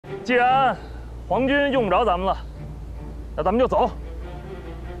既然皇军用不着咱们了，那咱们就走。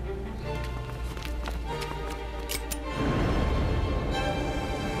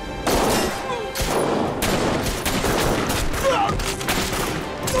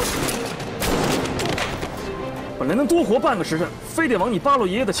本来能多活半个时辰，非得往你八路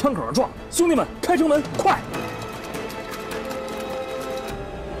爷爷的枪口上撞。兄弟们，开城门，快！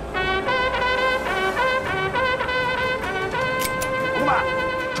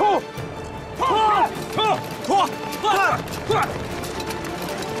 快！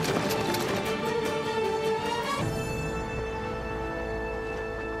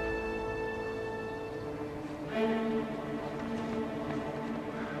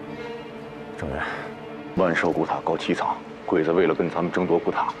正元，万寿古塔高7层，鬼子为了跟咱们争夺古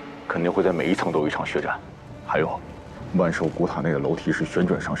塔，肯定会在每一层都有一场血战。还有，万寿古塔内的楼梯是旋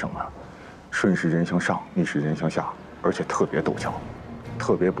转上升的，顺时针向上，逆时针向下，而且特别陡峭，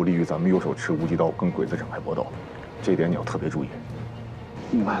特别不利于咱们右手持无极刀跟鬼子展开搏斗。这点你要特别注意。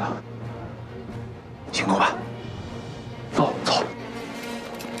 明白了，辛苦吧。走走。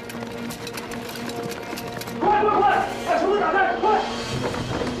快！把城门打开！快！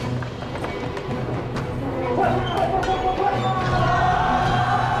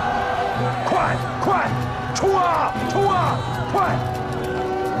快！冲啊！快！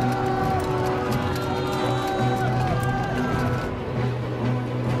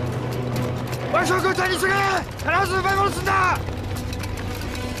万寿哥，带你去看，看老子外蒙死的！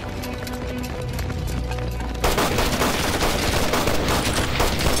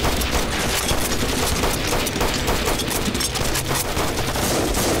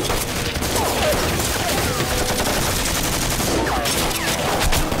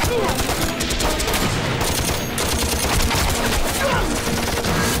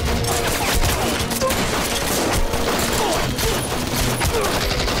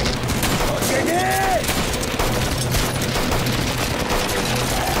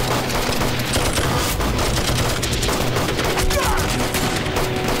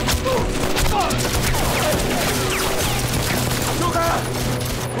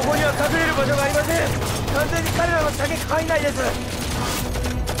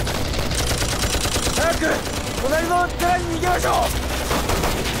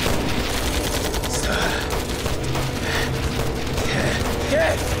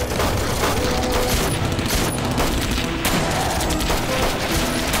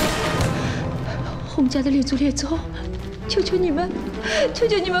 洪家的列祖列宗，求求你们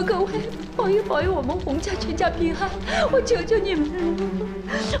各位保佑我们洪家全家平安！我求求你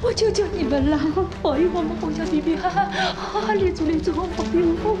们了，保佑我们洪家平安！啊，列祖列宗保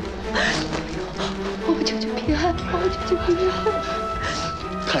佑我！我求平安，我求平安！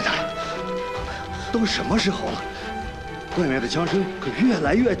太太，都什么时候了？外面的枪声可越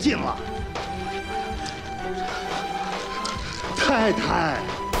来越近了。太太。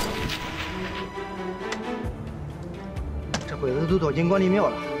 鬼子都躲进关帝庙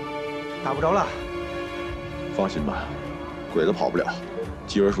了，打不着了。放心吧，鬼子跑不了。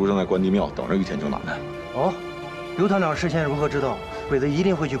继儿叔正在关帝庙等着雨天救难呢。哦，刘团长事先如何知道鬼子一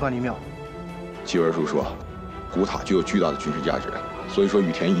定会去关帝庙？继儿叔说，古塔具有巨大的军事价值，所以说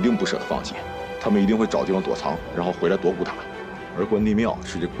雨田一定不舍得放弃，他们一定会找地方躲藏，然后回来夺古塔。而关帝庙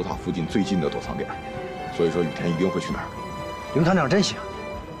是这古塔附近最近的躲藏点，所以说雨田一定会去那儿。刘团长真行。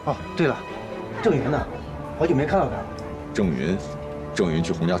哦，对了，郑云呢？好久没看到他了。 郑云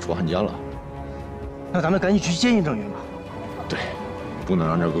去洪家除汉奸了。那咱们赶紧去接应郑云吧。对，不能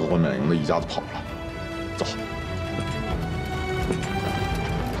让这个关满营的一家子跑了。走。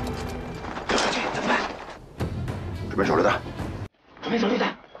怎么办？准备手榴弹。准备手榴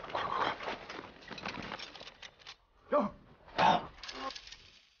弹。快！有。好。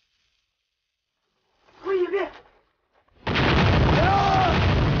注意别。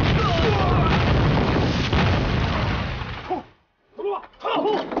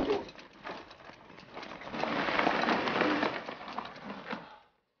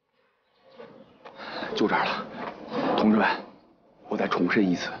 就这儿了，同志们，我再重申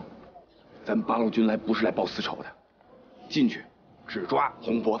一次，咱八路军来不是来报私仇的，进去只抓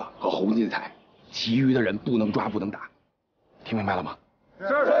洪波子和洪金彩，其余的人不能抓不能打，听明白了吗？是。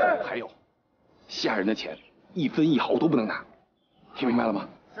还有，下人的钱1分1毫都不能拿，听明白了吗？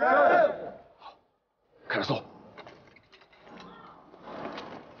是。好，开始搜。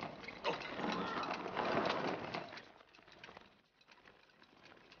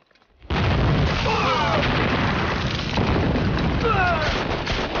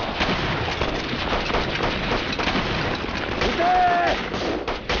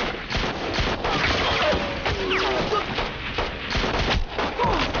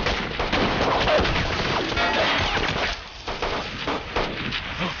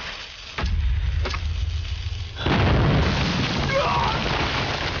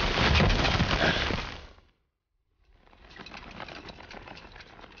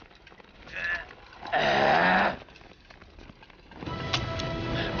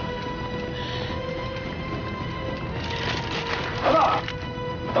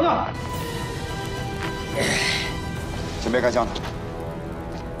开枪的。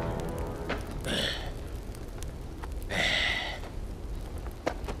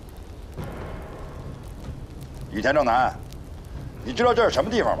羽田正南，你知道这是什么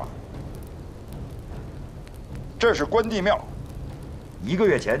地方吗？这是关帝庙，1个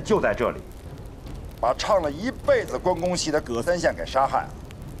月前就在这里，把唱了一辈子关公戏的葛三县给杀害了，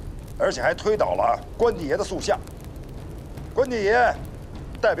而且还推倒了关帝爷的塑像。关帝爷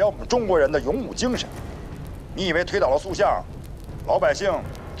代表我们中国人的勇武精神，你以为推倒了塑像，老百姓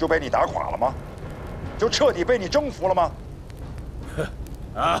就被你打垮了吗？就彻底被你征服了吗？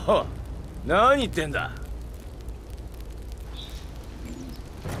アホ、何言ってんだ！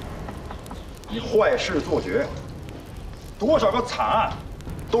你坏事做绝，多少个惨案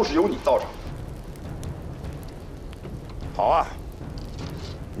都是由你造成的。好啊，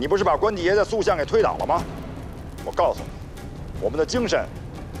你不是把关帝爷的塑像给推倒了吗？我告诉你，我们的精神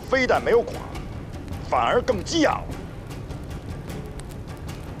非但没有垮，反而更激昂了。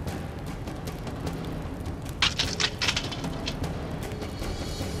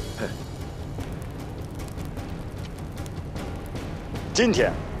今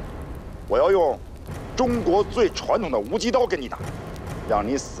天，我要用中国最传统的无极刀跟你打，让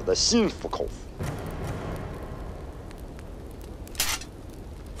你死得心服口服。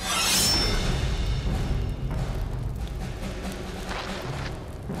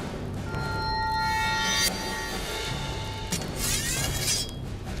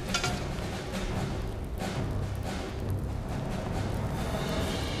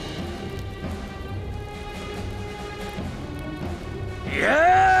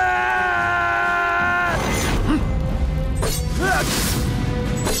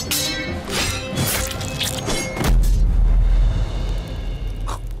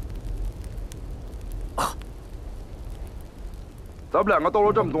咱们两个斗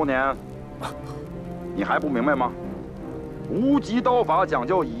了这么多年，你还不明白吗？无极刀法讲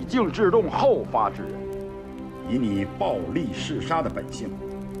究以静制动，后发制人。以你暴力嗜杀的本性，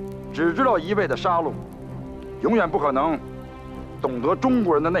只知道一味的杀戮，永远不可能懂得中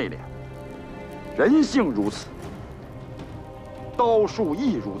国人的内敛。人性如此，刀术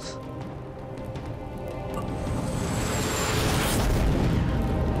亦如此。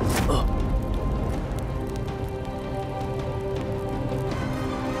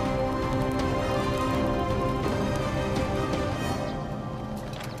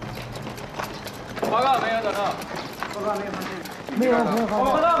报告，没有找到。报告没有发现。没有发现。报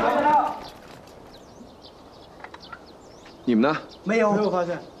告没有到。你们呢？没有发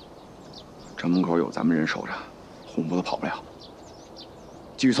现。城门口有咱们人守着，红脖子跑不了。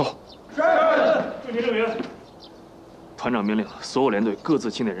继续搜。是。敬请证明。团长命令所有连队各自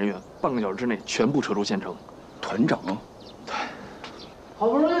清点人员，半个小时之内全部撤出县城。团长。对。好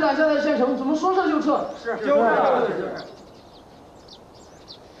不容易拦下来县城，怎么说撤就撤？是。就是。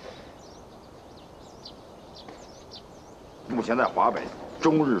目前在华北，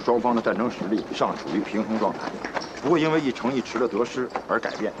中日双方的战争实力尚处于平衡状态，不会因为一城一池的得失而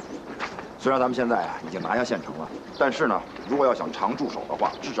改变。虽然咱们现在已经拿下县城了，但是呢，如果要想长驻守的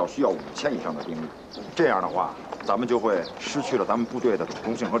话，至少需要5000以上的兵力。这样的话，咱们就会失去了咱们部队的主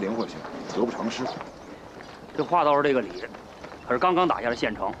动性和灵活性，得不偿失。这话倒是这个理，可是刚刚打下了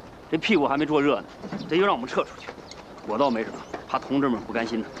县城，这屁股还没坐热呢，这就让我们撤出去。我倒没什么，怕同志们不甘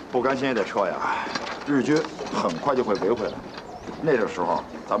心呢。不甘心也得撤呀，日军很快就会围回来，那个时候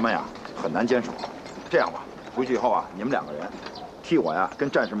咱们呀很难坚守。这样吧，回去以后啊，你们2个人替我呀跟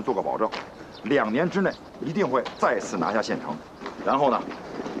战士们做个保证，2年之内一定会再次拿下县城，然后呢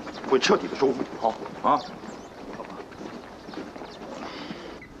会彻底的收复。好啊。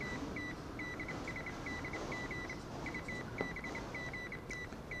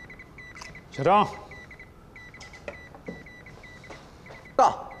小张。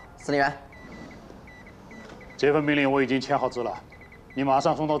到，司令员。这份命令我已经签好字了，你马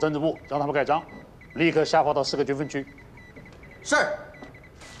上送到政治部，让他们盖章，立刻下发到4个军分区。是。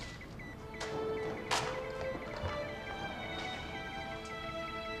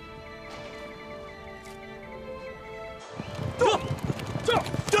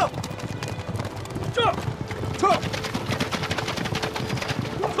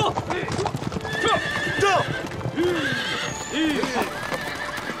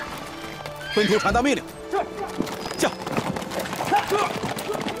分头传达命令。驾。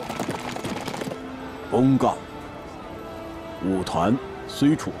公告：五团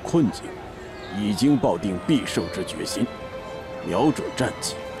虽处困境，已经抱定必胜之决心，瞄准战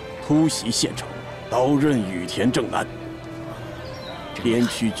机，突袭县城，刀刃羽田正南。边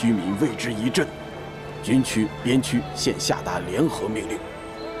区居民为之一振，军区、边区现下达联合命令，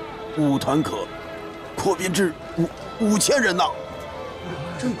五团可扩编至5000人呢。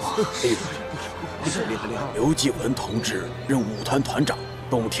真好！哎呦，厉害厉害！刘继文同志任舞团团长，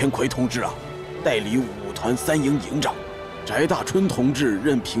董天奎同志代理舞团3营营长，翟大春同志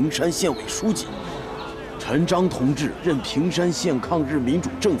任平山县委书记，陈章同志任平山县抗日民主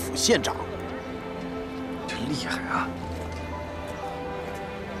政府县长。真厉害啊！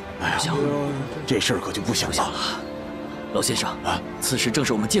哎呀，这事儿可就不小了。老先生啊，此时正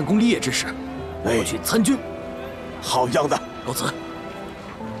是我们建功立业之时，我要去参军。好样的！告辞。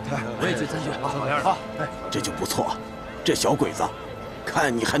我也去参军。好样的！这就不错。这小鬼子，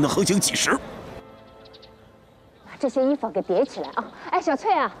看你还能横行几时？把这些衣服给叠起来啊！哎，小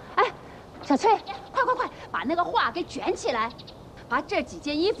翠啊，哎，小翠，快快快，把那个画给卷起来，把这几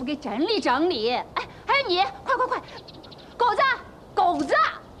件衣服给整理整理。哎，还有你，快快快，狗子，狗子，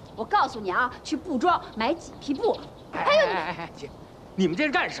我告诉你啊，去布庄买几匹布。还有你，姐，你们这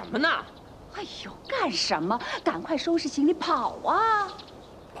是干什么呢？哎呦，干什么？赶快收拾行李跑啊！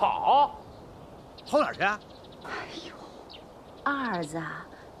跑？跑哪儿去啊？哎呦，二子，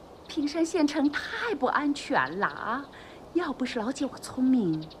平山县城太不安全了啊！要不是老姐我聪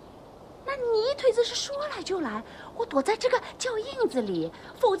明，那泥腿子是说来就来，我躲在这个脚印子里，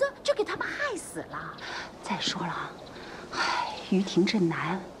否则就给他们害死了。再说了，唉，于廷镇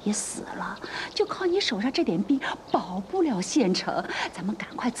南也死了，就靠你手上这点兵，保不了县城。咱们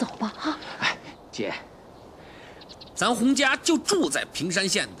赶快走吧，哈！哎，姐，咱洪家就住在平山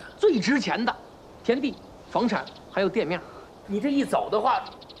县的最值钱的田地、房产还有店面。你这一走的话，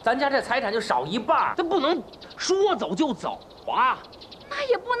咱家这财产就少一半，这不能说走就走啊！那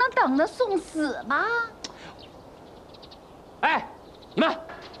也不能等着送死吧？哎，你们，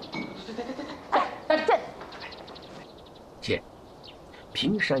这。姐，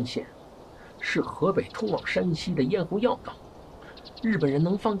平山县是河北通往山西的咽喉要道，日本人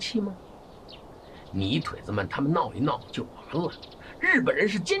能放弃吗？泥腿子们他们闹一闹就完了，日本人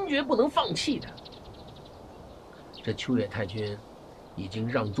是坚决不能放弃的。这秋野太君已经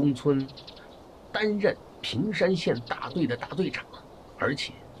让中村担任平山县大队的大队长，而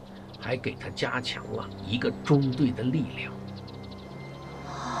且还给他加强了一个中队的力量。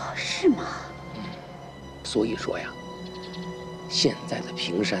哦，是吗？所以说呀，现在的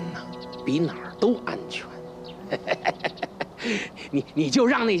平山呢，比哪儿都安全。你就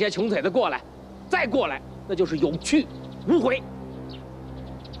让那些穷腿子过来，再过来那就是有去无回。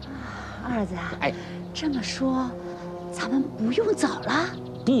二子，哎，这么说，咱们不用走了？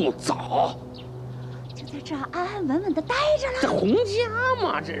不走，就在这儿安安稳稳的待着了。这洪家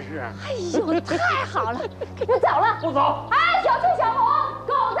嘛，这是。哎呦，太好了！不走了，不走。哎，小翠、小红、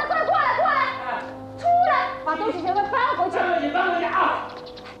狗子，快过来，过来，出来，把东西全部搬回去。搬回去啊！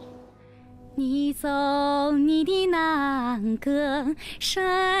你走你的那个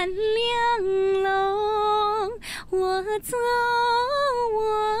山梁楼，我走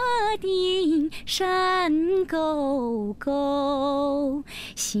我的山沟沟。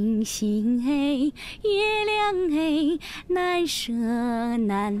星星哎，月亮哎，难舍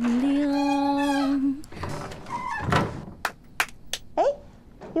难留。哎，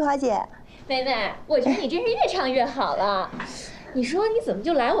玉华姐，妹妹，我觉得你真是越唱越好了。你说你怎么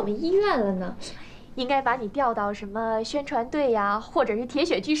就来我们医院了呢？应该把你调到什么宣传队呀，或者是铁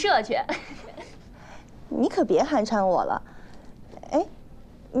血剧社去。你可别寒碜我了。哎，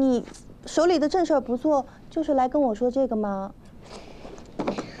你手里的正事儿不做，就是来跟我说这个吗？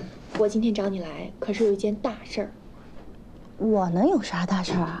我今天找你来，可是有一件大事儿。我能有啥大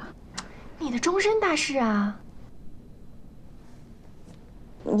事儿啊？你的终身大事啊！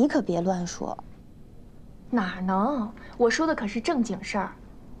你可别乱说。哪能？我说的可是正经事儿。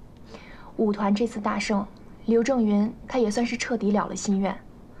舞团这次大胜，刘正云他也算是彻底了了心愿，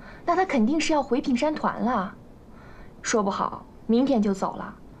那他肯定是要回平山团了，说不好明天就走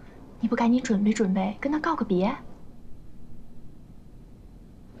了。你不赶紧准备准备，跟他告个别？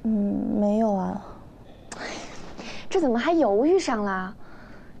没有啊。这怎么还犹豫上了？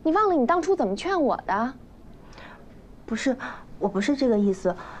你忘了你当初怎么劝我的？不是，我不是这个意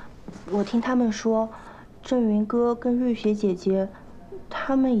思。我听他们说，郑云哥跟瑞雪姐姐，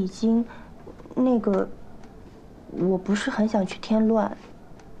他们已经那个，我不是很想去添乱。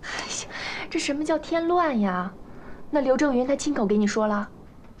哎呀，这什么叫添乱呀？那刘正云他亲口给你说了？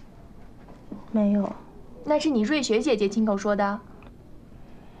没有。那是你瑞雪姐姐亲口说的？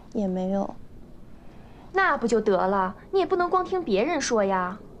也没有。那不就得了？你也不能光听别人说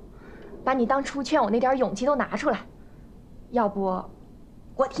呀，把你当初劝我那点勇气都拿出来。要不，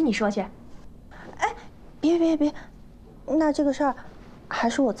我替你说去。哎，别，那这个事儿，还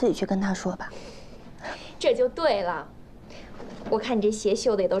是我自己去跟他说吧。这就对了。我看你这鞋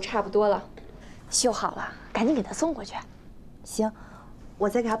绣的也都差不多了，修好了，赶紧给他送过去。行，我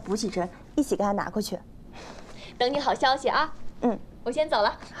再给他补几针，一起给他拿过去。等你好消息啊！嗯，我先走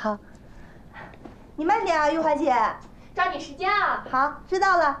了。好，你慢点啊，玉华姐，抓紧时间啊！好，知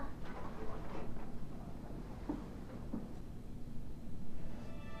道了。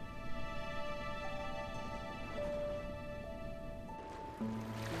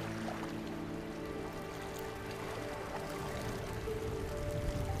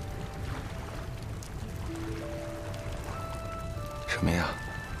什么呀？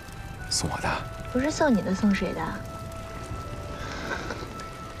送我的？不是送你的，送谁的？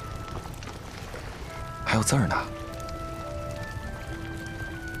还有字儿呢。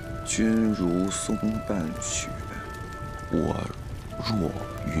君如松瓣雪，我若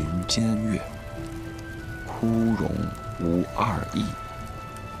云间月。枯荣无二意，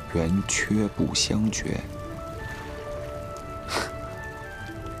圆缺不相绝。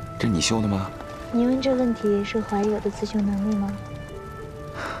这是你绣的吗？你问这问题是怀疑我的刺绣能力吗？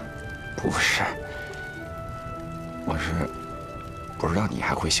不是，我是不知道你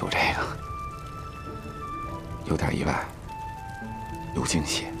还会绣这个，有点意外，有惊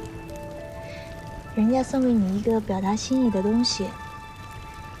喜。人家送给你一个表达心意的东西，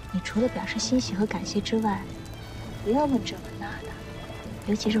你除了表示欣喜和感谢之外，不要问这问那的，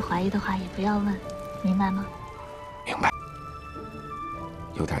尤其是怀疑的话也不要问，明白吗？明白。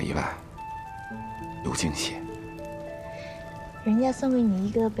有点意外，有惊喜。人家送给你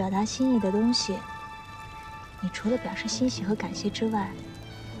一个表达心意的东西，你除了表示欣喜和感谢之外，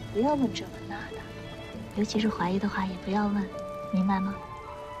不要问这问那的，尤其是怀疑的话也不要问，明白吗？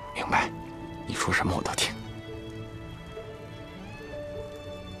明白。你说什么我都听。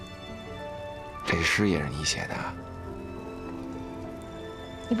这诗也是你写的？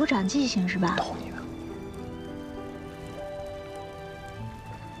你不长记性是吧？逗你呢。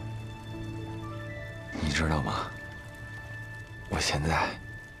你知道吗？我现在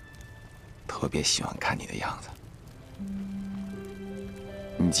特别喜欢看你的样子。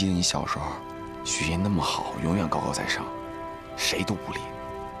你记得你小时候学习那么好，永远高高在上，谁都不理。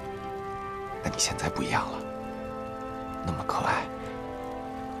但你现在不一样了，那么可爱、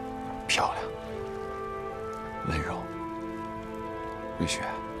漂亮、温柔。瑞雪，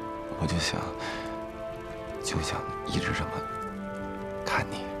我就想一直这么看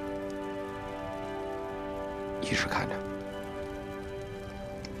你，一直看着。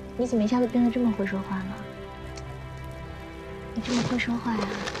你怎么一下子变得这么会说话呢？你这么会说话呀，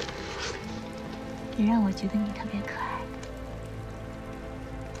也让我觉得你特别可爱。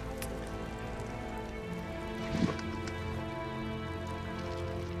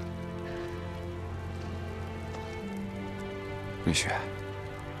瑞雪，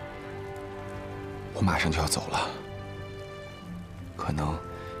我马上就要走了，可能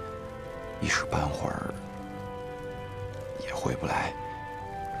一时半会儿也回不来。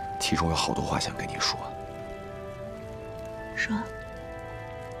其中有好多话想跟你说。说。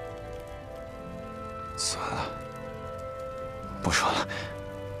算了，不说了，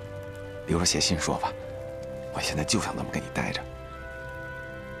留着写信说吧。我现在就想那么跟你待着。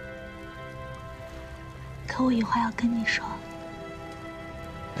可我有话要跟你说。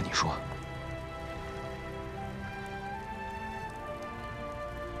那你说。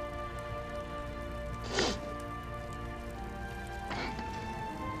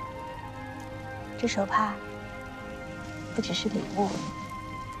这手帕不只是礼物，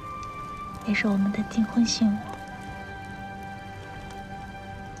也是我们的订婚信物。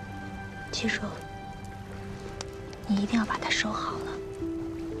记住，你一定要把它收好了。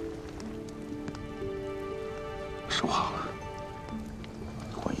收好了，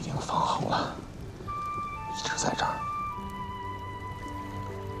我已经放好了，一直在这儿。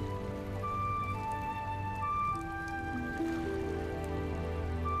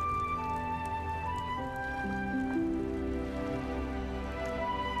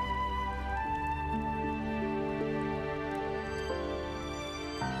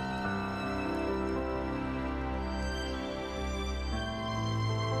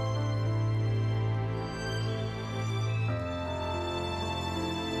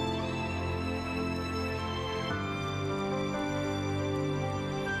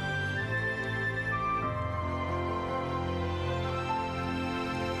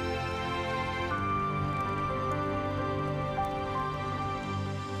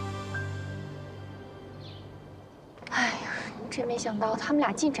真没想到他们俩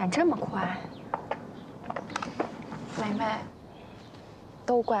进展这么快。梅梅，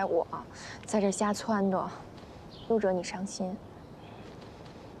都怪我，在这瞎撺掇，又惹你伤心。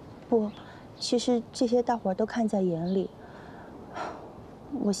不，其实这些大伙儿都看在眼里。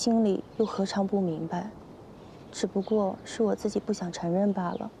我心里又何尝不明白？只不过是我自己不想承认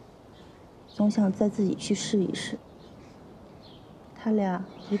罢了，总想再自己去试一试。他俩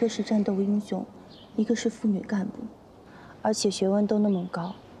一个是战斗英雄，一个是妇女干部，而且学问都那么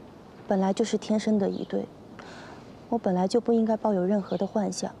高，本来就是天生的一对。我本来就不应该抱有任何的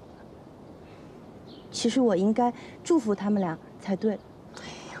幻想。其实我应该祝福他们俩才对。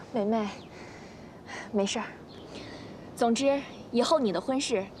梅梅，没事儿。总之，以后你的婚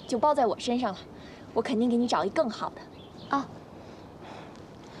事就包在我身上了，我肯定给你找一更好的。啊，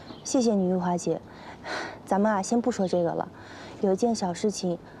谢谢你，玉华姐。咱们啊，先不说这个了。有一件小事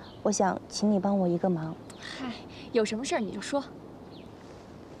情，我想请你帮我一个忙。嗨，有什么事儿你就说。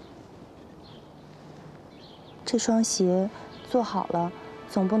这双鞋做好了，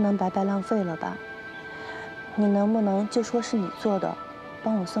总不能白白浪费了吧？你能不能就说是你做的，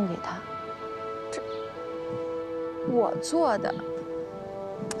帮我送给他？我做的。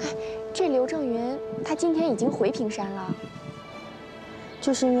哎，这刘正云他今天已经回平山了。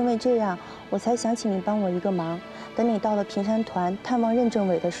就是因为这样，我才想请你帮我一个忙。等你到了平山团探望任政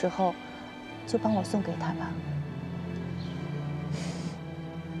委的时候，就帮我送给他吧。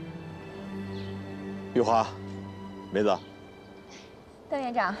玉华，梅子。邓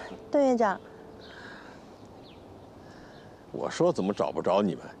院长。邓院长。我说怎么找不着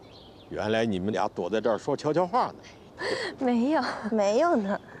你们？原来你们俩躲在这儿说悄悄话呢。没有，没有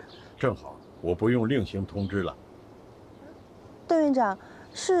呢。正好，我不用另行通知了。邓院长，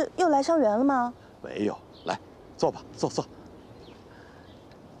是又来伤员了吗？没有，来，坐吧，坐。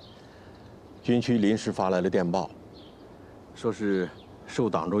军区临时发来了电报，说是受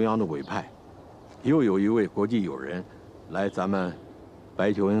党中央的委派，又有一位国际友人来咱们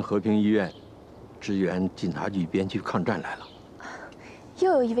白求恩和平医院支援晋察冀边区抗战来了。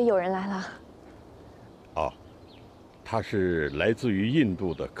又有一位友人来了。哦，他是来自于印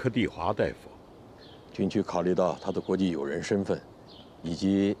度的柯蒂华大夫。军区考虑到他的国际友人身份，以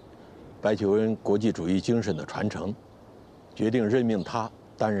及白求恩国际主义精神的传承，决定任命他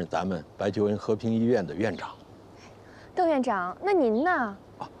担任咱们白求恩和平医院的院长。邓院长，那您呢？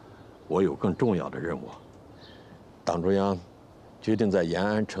我有更重要的任务。党中央决定在延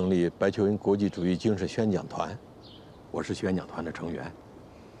安成立白求恩国际主义精神宣讲团，我是宣讲团的成员。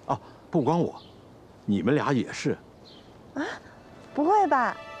啊，不光我，你们俩也是。啊，不会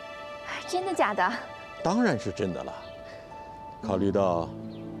吧？真的假的？当然是真的了。考虑到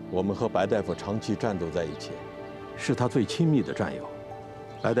我们和白大夫长期战斗在一起，是他最亲密的战友。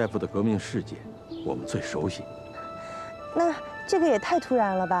白大夫的革命事迹，我们最熟悉。那这个也太突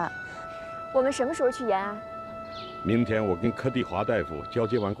然了吧？我们什么时候去延安？明天我跟柯蒂华大夫交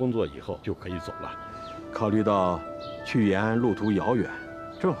接完工作以后就可以走了。考虑到去延安路途遥远，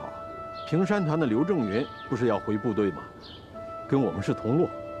正好平山团的刘正云不是要回部队吗？跟我们是同路。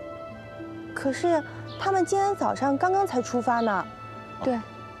可是他们今天早上刚刚才出发呢。对，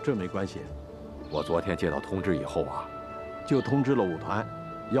这没关系。我昨天接到通知以后啊，就通知了5团，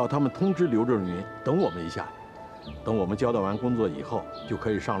要他们通知刘正云等我们一下。等我们交代完工作以后，就可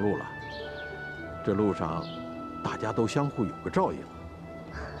以上路了。这路上，大家都相互有个照应。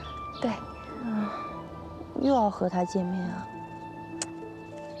对，又要和他见面啊？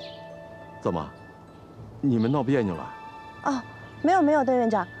怎么，你们闹别扭了？哦，没有，邓院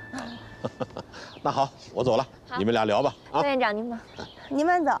长。那好，我走了，你们俩聊吧。邓院长您忙，您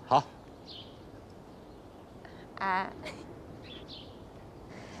慢走。好。哎，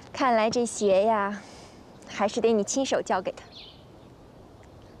看来这鞋呀，还是得你亲手交给他。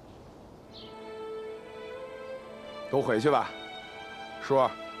都回去吧，叔儿，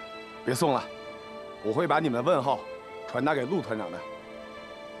别送了，我会把你们的问候传达给陆团长的。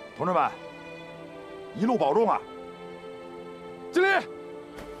同志们，一路保重啊！敬礼。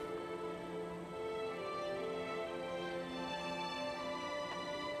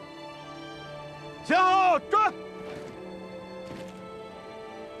向后转。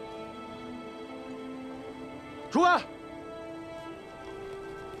出发。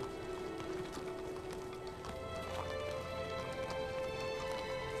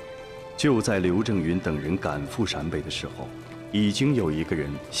就在刘正云等人赶赴陕北的时候，已经有一个人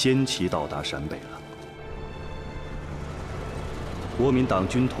先期到达陕北了。国民党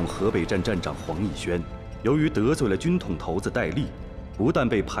军统河北站站长黄义轩，由于得罪了军统头子戴笠，不但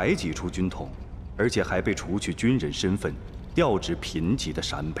被排挤出军统，而且还被除去军人身份，调至贫瘠的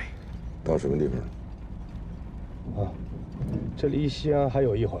陕北。到什么地方？啊，这离西安还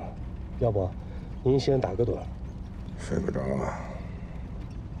有一会儿，要不您先打个盹。睡不着啊。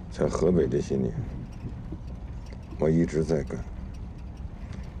在河北这些年，我一直在干，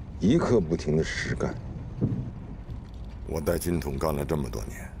一刻不停的实干。我带军统干了这么多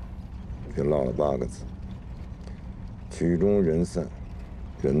年，就落了8个字：曲终人散，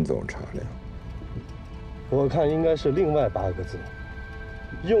人走茶凉。我看应该是另外8个字：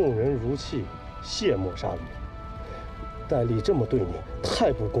用人如器，切莫杀驴。戴笠这么对你，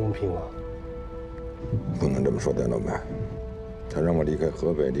太不公平了。不能这么说，戴老板。他让我离开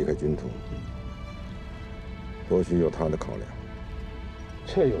河北，离开军统，或许有他的考量。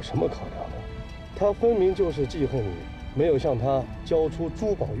这有什么考量的？他分明就是记恨你，没有向他交出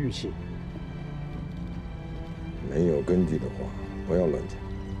珠宝玉器。没有根据的话，不要乱讲。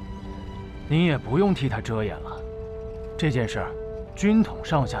您也不用替他遮掩了，这件事儿，军统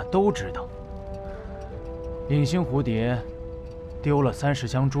上下都知道。隐形蝴蝶丢了30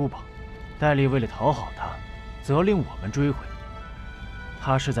箱珠宝，戴笠为了讨好他，责令我们追回。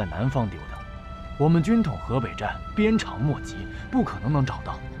他是在南方丢的，我们军统河北站鞭长莫及，不可能找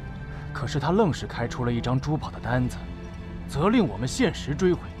到。可是他愣是开出了一张珠宝的单子，责令我们限时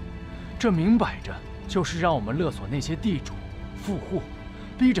追回。这明摆着就是让我们勒索那些地主、富户，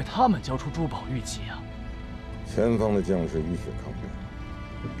逼着他们交出珠宝玉器啊！前方的将士浴血抗战，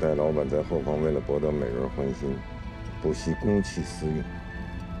戴老板在后方为了博得美人欢心，不惜公器私用。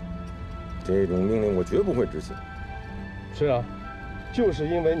这种命令我绝不会执行。是啊。就是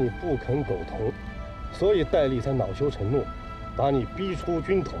因为你不肯苟同，所以戴笠才恼羞成怒，把你逼出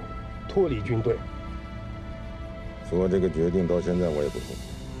军统，脱离军队。做这个决定到现在我也不后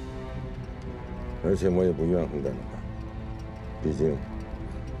悔，而且我也不怨恨戴老板，毕竟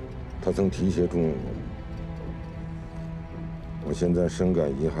他曾提携中原人。我现在深感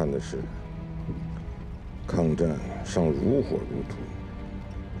遗憾的是，抗战尚如火如荼，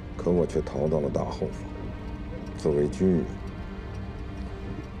可我却逃到了大后方。作为军人，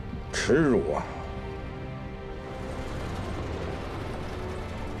耻辱啊！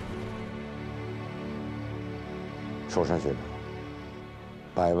寿山学长，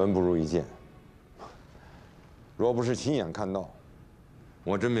百闻不如一见。若不是亲眼看到，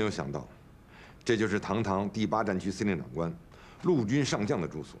我真没有想到，这就是堂堂第8战区司令长官、陆军上将的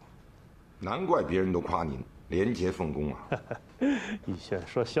住所。难怪别人都夸您廉洁奉公啊！逸轩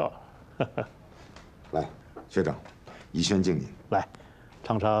说笑了。来，学长，逸轩敬您。来，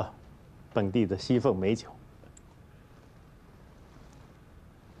尝尝本地的西凤美酒。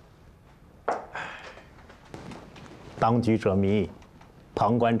当局者迷，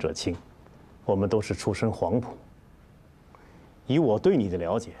旁观者清。我们都是出身黄埔。以我对你的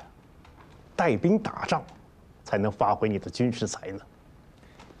了解，带兵打仗，才能发挥你的军事才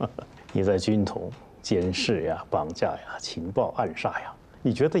能。你在军统监视呀、绑架呀、情报暗杀呀，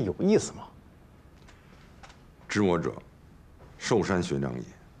你觉得有意思吗？知我者，寿山学长也。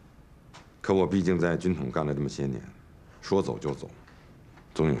可我毕竟在军统干了这么些年，说走就走，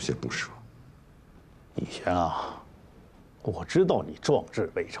总有些不舍。逸轩啊，我知道你壮志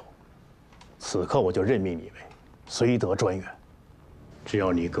未酬，此刻我就任命你为绥德专员。只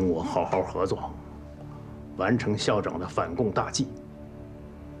要你跟我好好合作，完成校长的反共大计，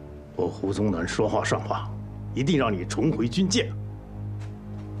我胡宗南说话算话，一定让你重回军界。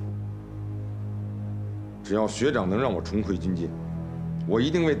只要学长能让我重回军界，我一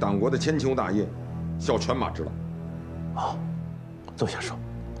定为党国的千秋大业效犬马之劳。好，坐下说，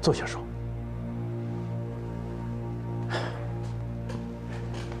坐下说。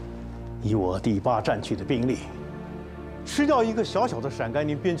以我第8战区的兵力，吃掉一个小小的陕甘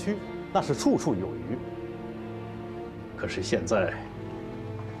宁边区，那是绰绰有余。可是现在，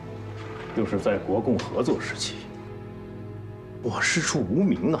又是在国共合作时期，我师出无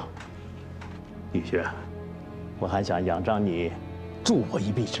名啊！逸轩，我还想仰仗你助我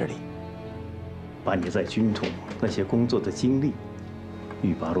一臂之力，把你在军统那些工作的经历，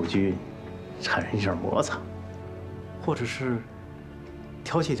与八路军产生一点摩擦，或者是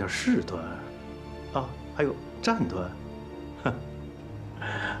挑起点事端，啊，还有战端，哼，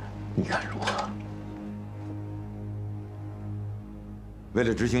你看如何？为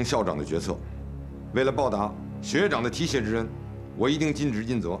了执行校长的决策，为了报答学长的提携之恩，我一定尽职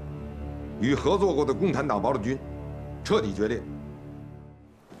尽责，与合作过的共产党八路军彻底决裂。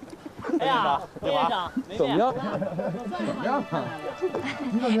哎呀，院长，怎么样？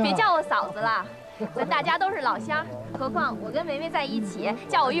别叫我嫂子了，咱大家都是老乡，何况我跟梅梅在一起，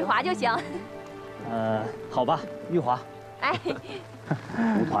叫我玉华就行。好吧，玉华。哎，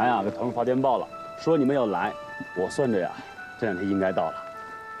吴团呀，给团长发电报了，说你们要来，我算着呀，这2天应该到了。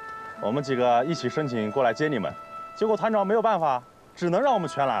我们几个一起申请过来接你们，结果团长没有办法，只能让我们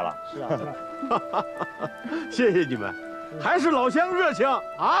全来了。是啊，谢谢你们，还是老乡热情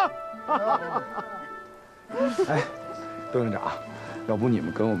啊！哎，窦营长，要不你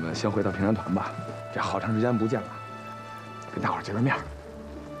们跟我们先回到平山团吧，这好长时间不见了。跟大伙儿见个面。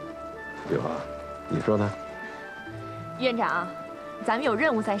玉华，你说呢？院长，咱们有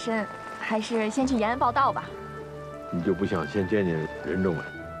任务在身，还是先去延安报道吧。你就不想先见见任政委？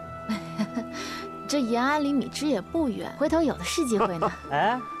这延安离米脂也不远，回头有的是机会呢。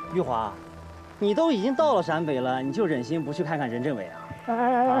哎，玉华，你都已经到了陕北了，你就忍心不去看看任政委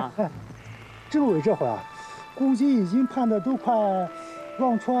啊？哎，政委这会儿，估计已经盼的都快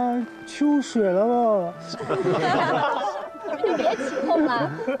望穿秋水了喽。你们就别起哄了，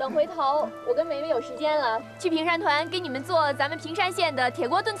等回头我跟梅梅有时间了，去平山团给你们做咱们平山县的铁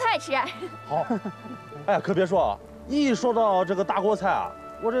锅炖菜吃。好，哎，可别说啊，一说到这个大锅菜啊，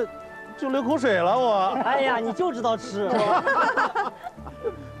我这就流口水了我。哎呀，你就知道吃。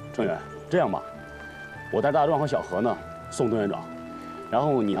郑源，这样吧，我带大壮和小何呢送邓院长，然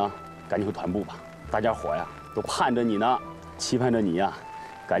后你呢赶紧回团部吧，大家伙呀都盼着你呢，期盼着你呀，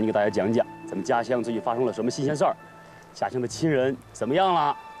赶紧给大家讲讲咱们家乡最近发生了什么新鲜事儿，家乡的亲人怎么样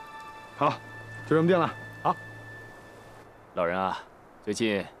了？好，就这么定了。好，老人啊，最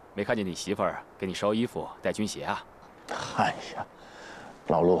近没看见你媳妇儿给你烧衣服、带军鞋啊？哎呀，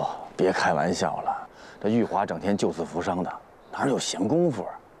老陆，别开玩笑了，这玉华整天救死扶伤的，哪有闲工夫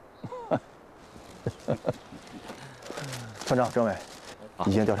啊？团长、政委，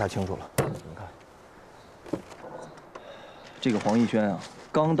已经调查清楚了。你们看，这个黄逸轩啊，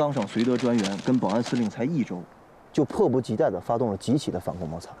刚当上绥德专员，跟保安司令才1周，就迫不及待地发动了几起的反共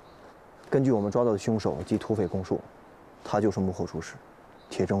摩擦。根据我们抓到的凶手及土匪供述，他就是幕后主使，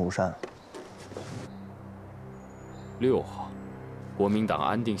铁证如山。6号，国民党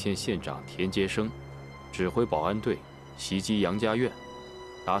安定县县长田杰生指挥保安队袭击杨家院，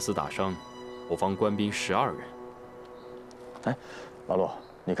打死打伤我方官兵12人。哎，老陆，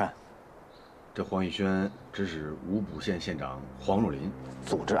你看，这黄逸轩指使五堡县县长黄若林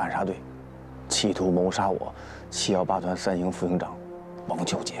组织暗杀队，企图谋杀我718团3营副营长王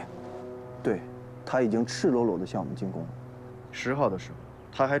秋杰。对，他已经赤裸裸地向我们进攻了。10号的时候，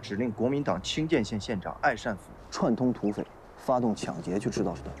他还指令国民党清涧县县长艾善甫串通土匪，发动抢劫去制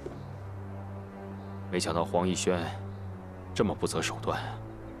造事端。没想到黄逸轩这么不择手段。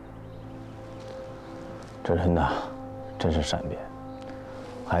这人呐，真是善变。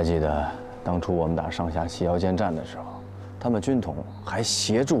还记得当初我们打上下西腰间战的时候，他们军统还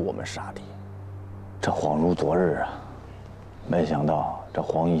协助我们杀敌，这恍如昨日啊！没想到这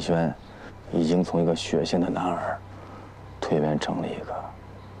黄逸轩已经从一个血性的男儿蜕变成了一个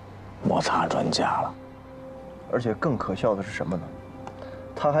摩擦专家了。而且更可笑的是什么呢？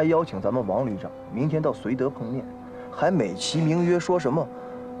他还邀请咱们王旅长明天到绥德碰面，还美其名曰说什么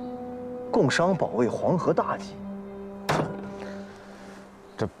共商保卫黄河大计。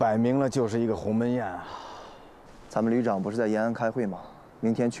这摆明了就是一个鸿门宴啊！咱们旅长不是在延安开会吗？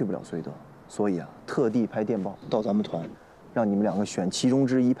明天去不了绥德，所以啊，特地派电报到咱们团，让你们2个选其中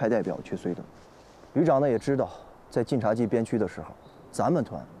之一派代表去绥德。旅长呢也知道，在晋察冀边区的时候，咱们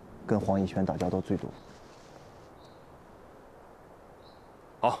团跟黄逸轩打交道最多。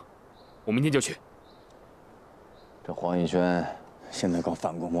好，我明天就去。这黄逸轩现在搞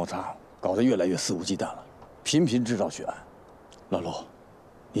反共摩擦，搞得越来越肆无忌惮了，频频制造血案。老陆，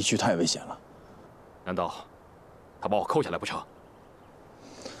你去太危险了。难道他把我扣下来不成？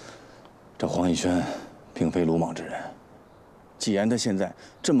这黄逸轩并非鲁莽之人，既然他现在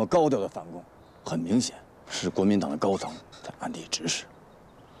这么高调的反共，很明显是国民党的高层在暗地指使。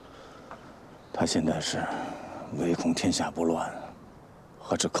他现在是唯恐天下不乱，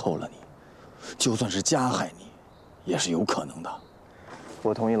何止扣了你，就算是加害你，也是有可能的。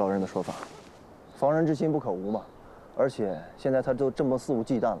我同意老人的说法，防人之心不可无嘛。而且现在他都这么肆无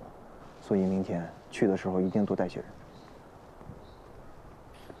忌惮了，所以明天去的时候一定多带些人。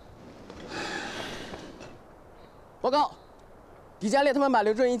报告，狄家烈他们把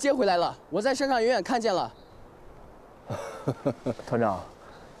刘正英接回来了，我在山上远远看见了。团长，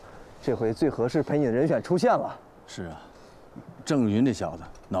这回最合适陪你的人选出现了。是啊，郑云这小子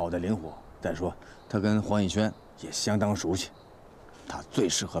脑袋灵活，再说他跟黄逸轩也相当熟悉，他最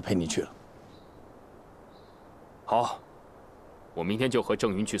适合陪你去了。好，我明天就和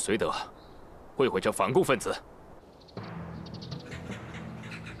郑云去绥德，会会这反共分子。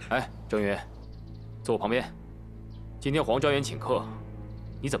哎，郑云，坐我旁边。今天黄专员请客，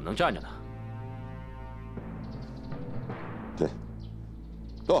你怎么能站着呢？对，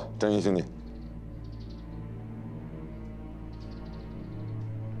坐，郑云兄弟。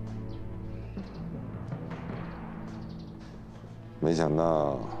没想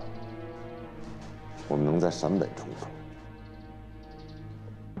到我们能在陕北重逢。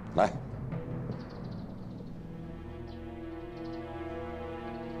来，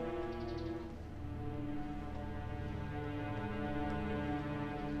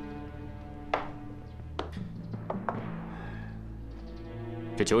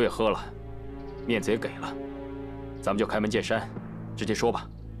这酒也喝了，面子也给了，咱们就开门见山，直接说吧。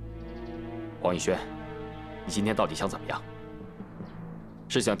黄逸轩，你今天到底想怎么样？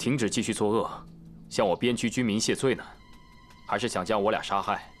是想停止继续作恶，向我边区军民谢罪呢，还是想将我俩杀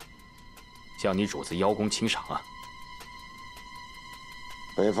害，向你主子邀功请赏啊？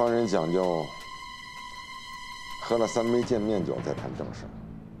北方人讲究喝了3杯见面酒再谈正事，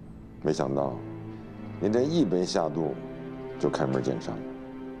没想到您这1杯下肚就开门见山了。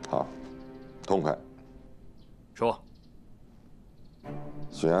好，痛快。说。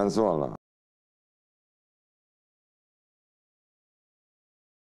血案做了。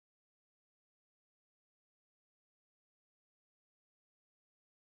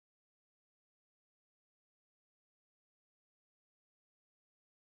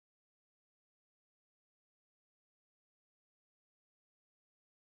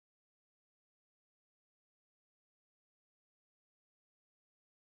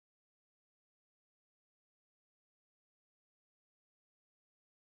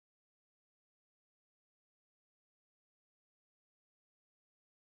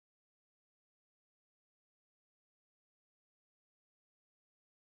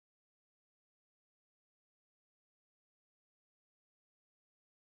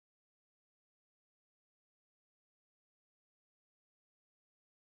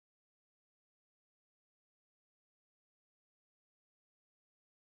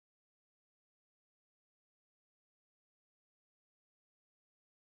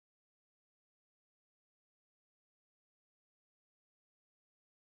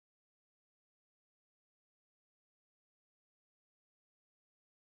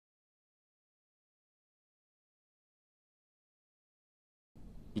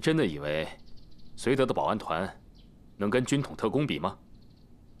你真的以为绥德的保安团能跟军统特工比吗？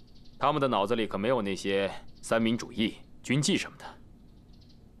他们的脑子里可没有那些三民主义、军纪什么的。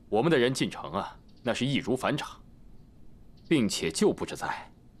我们的人进城啊，那是易如反掌，并且就布置在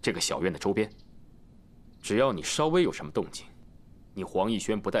这个小院的周边。只要你稍微有什么动静，你黄逸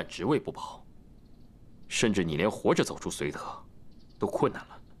轩不但职位不保，甚至你连活着走出绥德都困难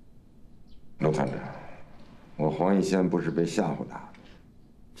了。陆探长，我黄逸轩不是被吓唬的。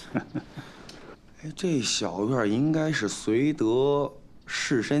哎，这小院应该是绥德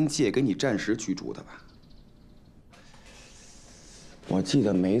士绅借给你暂时居住的吧？我记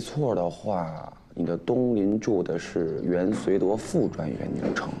得没错的话，你的东邻住的是原绥德副专员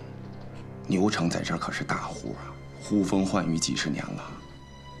牛成。牛成在这儿可是大户啊，呼风唤雨几10年了。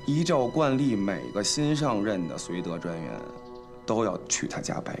依照惯例，每个新上任的绥德专员都要去他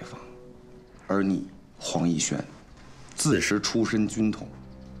家拜访，而你黄逸轩，自是出身军统。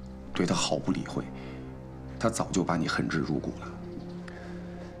对他毫不理会，他早就把你恨之入骨了。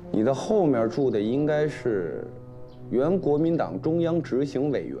你的后面住的应该是原国民党中央执行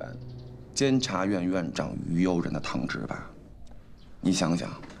委员、监察院院长于右任的堂侄吧？你想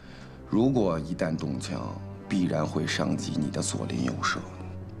想，如果一旦动枪，必然会伤及你的左邻右舍，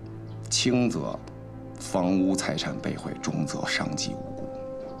轻则房屋财产被毁，重则伤及无辜。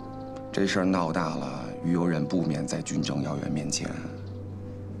这事儿闹大了，于右任不免在军政要员面前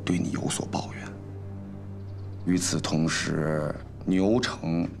对你有所抱怨。与此同时，牛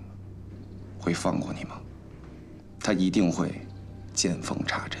成会放过你吗？他一定会见缝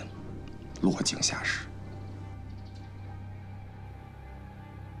插针，落井下石。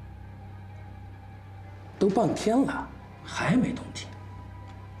都半天了，还没动静。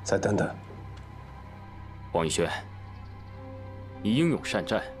再等等。黄逸轩，你英勇善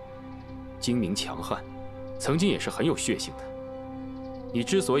战，精明强悍，曾经也是很有血性的。你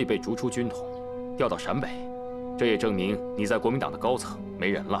之所以被逐出军统，调到陕北，这也证明你在国民党的高层没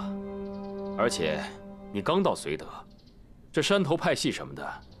人了。而且，你刚到绥德，这山头派系什么的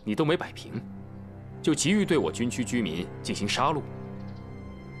你都没摆平，就急于对我军区居民进行杀戮。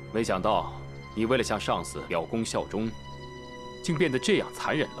没想到，你为了向上司表功效忠，竟变得这样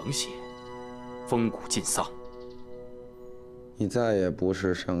残忍冷血，风骨尽丧。你再也不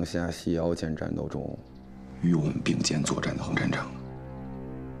是上下西腰间战斗中与我们并肩作战的黄站长了。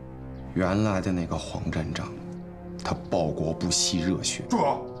原来的那个黄站长，他报国不惜热血。住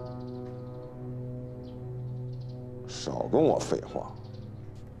口！少跟我废话！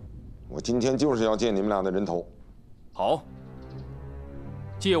我今天就是要借你们俩的人头。好，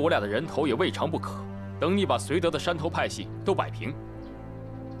借我俩的人头也未尝不可。等你把绥德的山头派系都摆平，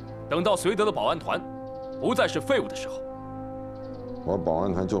等到绥德的保安团不再是废物的时候，我保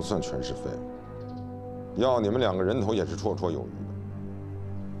安团就算全是废物，要你们2个人头也是绰绰有余的。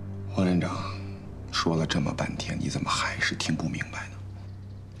黄连长，说了这么半天，你怎么还是听不明白呢？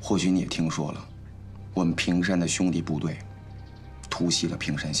或许你也听说了，我们平山的兄弟部队突突袭了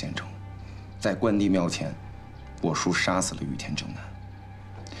平山县城，在关帝庙前，我叔杀死了羽田征南。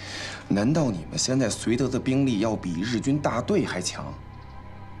难道你们现在绥德的兵力要比日军大队还强？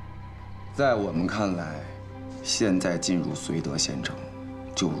在我们看来，现在进入绥德县城，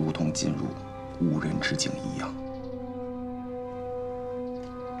就如同进入无人之境一样。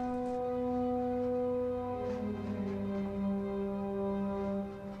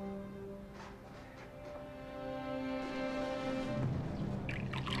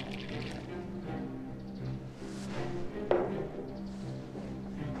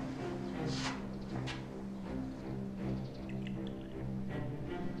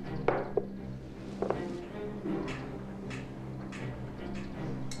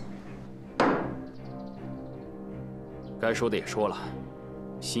该说的也说了，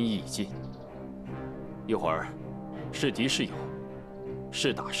心意已尽。一会儿，是敌是友，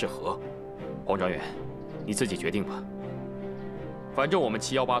是打是和，黄专员，你自己决定吧。反正我们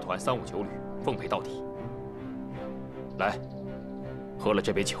718团359旅奉陪到底。来，喝了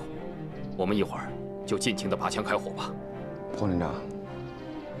这杯酒，我们一会儿就尽情的拔枪开火吧。黄连长。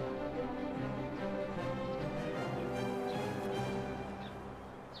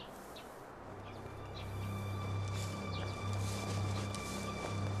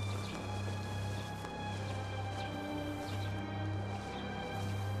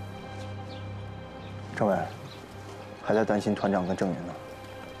 政委，还在担心团长跟郑云呢。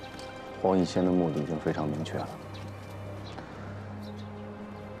黄以仙的目的已经非常明确了，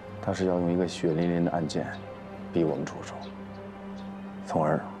他是要用一个血淋淋的案件，逼我们出手，从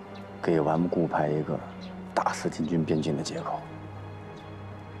而给顽固派一个大肆进军边境的借口。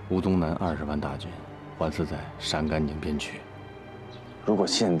吴宗南20万大军环伺在陕甘宁边区，如果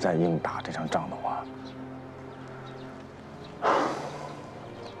现在硬打这场仗的话，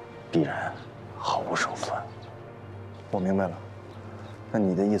必然 毫无胜算。我明白了，那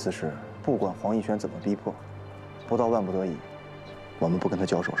你的意思是，不管黄逸轩怎么逼迫，不到万不得已，我们不跟他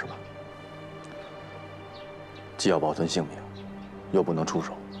交手是吧？既要保存性命，又不能出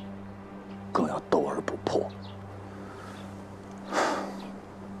手，更要斗而不破，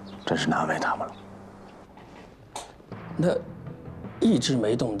真是难为他们了。那一直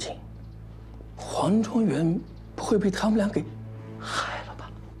没动静，黄庄园不会被他们俩给害了吧？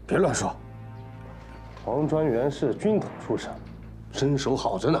别乱说。 黄专员是军统出身，身手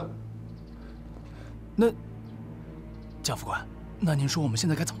好着呢。那，江副官，那您说我们现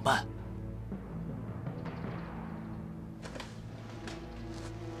在该怎么办？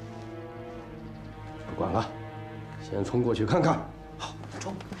不管了，先冲过去看看。好，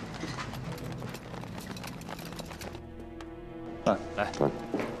冲！来，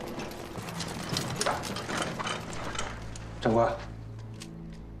长官。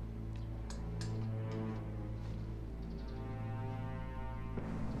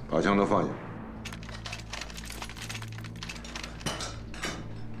 把枪都放下。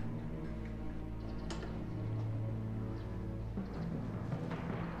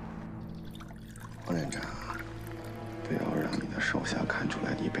黄连长，不要让你的手下看出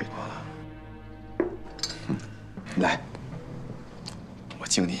来你背锅了。来，我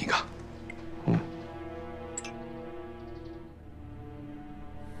敬你一个。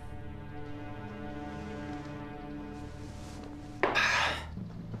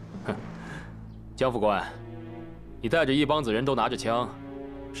江副官，你带着一帮子人都拿着枪，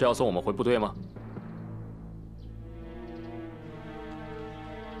是要送我们回部队吗？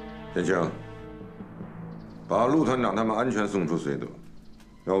天青，把陆团长他们安全送出绥德，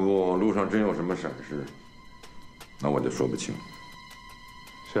要不路上真有什么闪失，那我就说不清了。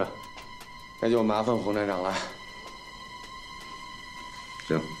是，那就麻烦洪站长了。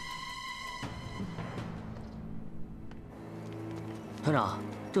行。团长，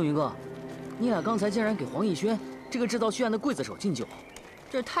郑云哥。 你俩刚才竟然给黄逸轩这个制造血案的刽子手敬酒，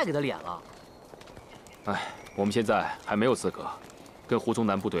这也太给他脸了。哎，我们现在还没有资格跟胡宗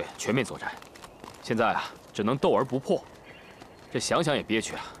南部队全面作战，现在啊，只能斗而不破。这想想也憋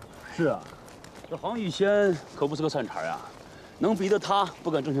屈啊。是啊，这黄逸轩可不是个善茬呀，能逼得他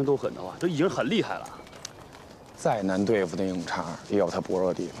不敢争强斗狠的话，这已经很厉害了。再难对付的硬茬也有他薄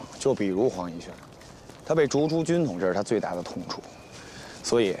弱的地方，就比如黄逸轩，他被逐出军统，这是他最大的痛处。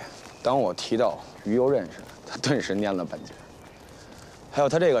所以。 当我提到于右认识，他顿时蔫了半截。还有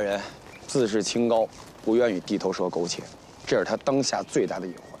他这个人，自视清高，不愿意低头说苟且，这是他当下最大的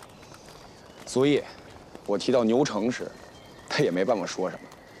隐患。所以，我提到牛城时，他也没办法说什么。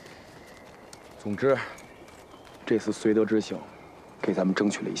总之，这次绥德之行，给咱们争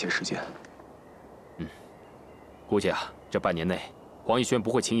取了一些时间。估计啊，这半年内，黄逸轩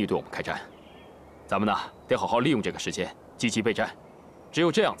不会轻易对我们开战。咱们呢，得好好利用这个时间，积极备战。只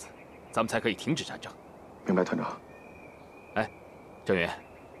有这样子，咱们才可以停止战争。明白，团长。哎，郑云，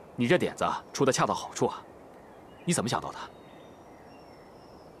你这点子出的恰到好处啊！你怎么想到的？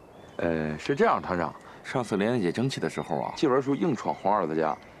是这样，团长，上次莲莲姐争气的时候啊，纪文叔硬闯红二子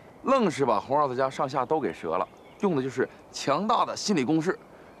家，愣是把红二子家上下都给折了，用的就是强大的心理攻势，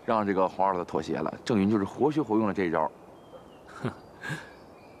让这个红二子妥协了。郑云就是活学活用了这一招。哼，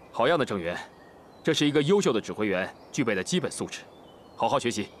好样的，郑云，这是一个优秀的指挥员具备的基本素质，好好学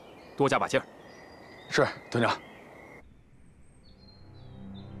习，多加把劲儿。是，团长。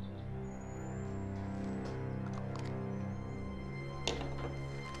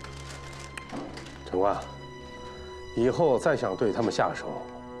长官，以后再想对他们下手，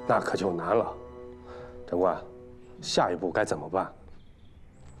那可就难了。长官，下一步该怎么办？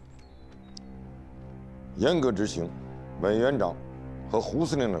严格执行委员长和胡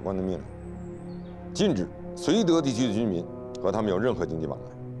司令长官的命令，禁止绥德地区的军民和他们有任何经济往来。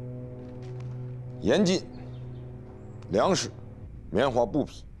严禁粮食、棉花、布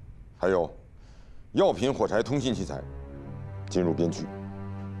匹，还有药品、火柴、通信器材进入边区。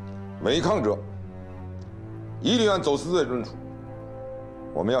违抗者一律按走私罪论处。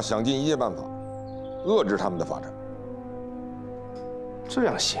我们要想尽一切办法，遏制他们的发展。这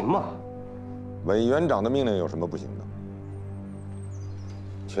样行吗？委员长的命令有什么不行的？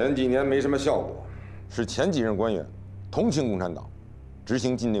前几年没什么效果，是前几任官员同情共产党，执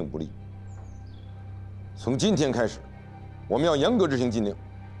行禁令不力。从今天开始，我们要严格执行禁令。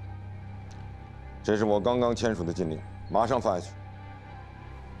这是我刚刚签署的禁令，马上发下去。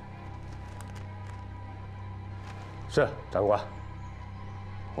是，长官。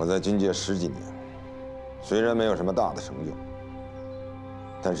我在军界10几年，虽然没有什么大的成就，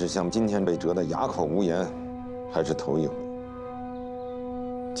但是像今天被折得哑口无言，还是头一回。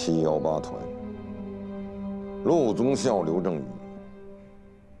718团，陆宗孝、刘正宇，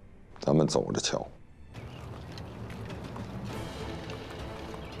咱们走着瞧。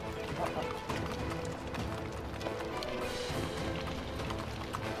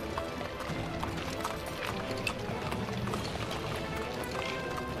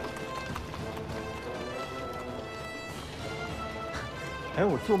哎，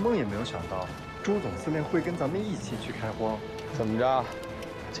我做梦也没有想到，朱总司令会跟咱们一起去开荒。怎么着？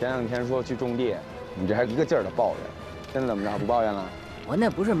前2天说去种地，你这还一个劲儿的抱怨，现在怎么着不抱怨了？我那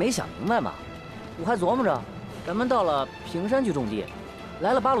不是没想明白吗？我还琢磨着，咱们到了平山去种地，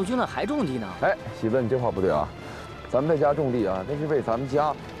来了八路军了还种地呢。哎，喜文，你这话不对啊！咱们在家种地啊，那是为咱们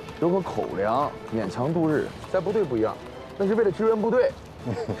家有口口粮，勉强度日。在部队不一样，那是为了支援部队。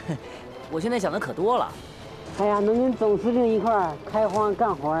我现在想的可多了。哎呀，能跟总司令一块儿开荒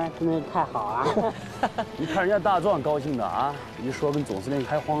干活，真的是太好啊！你看人家大壮高兴的啊，一说跟总司令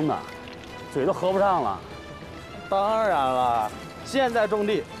开荒呢，嘴都合不上了。当然了，现在种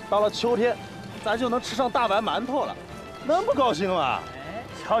地，到了秋天，咱就能吃上大碗馒头了，能不高兴吗？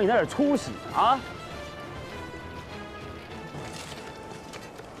瞧你那点出息啊！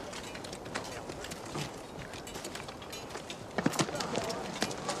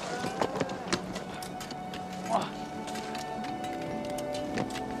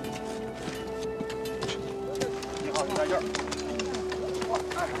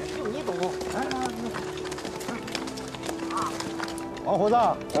王胡子，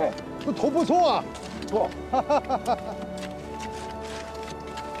哎，这头不错啊，不，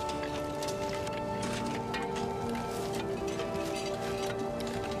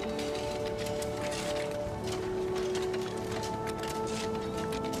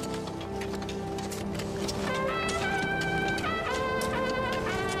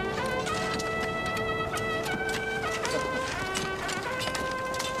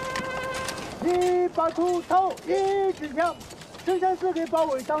一把锄头，一支枪。剩下4个保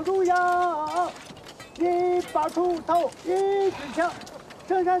卫党中央，一把锄头，一支枪，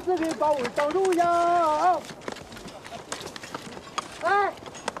剩下4个保卫党中央。哎，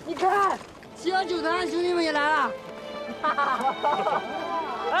你看，西洋酒团兄弟们也来了。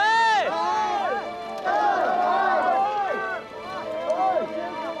哎！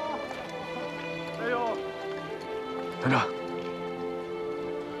哎呦，团长，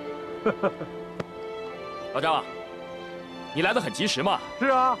老张。你来得很及时嘛？是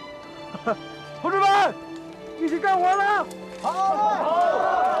啊，同志们，一起干活了！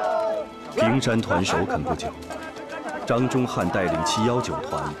好！平山团首肯不久，张忠汉带领719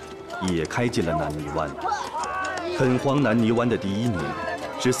团也开进了南泥湾。垦荒南泥湾的第1年，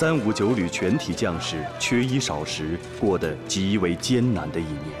是359旅全体将士缺衣少食，过得极为艰难的1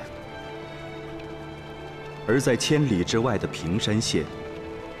年。而在千里之外的平山县，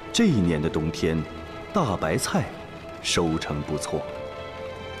这一年的冬天，大白菜收成不错。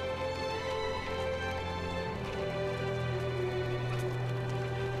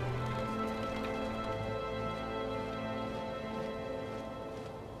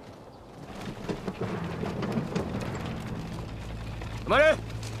什么人？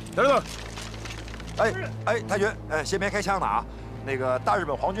等等！太君，先别开枪呢啊！那个大日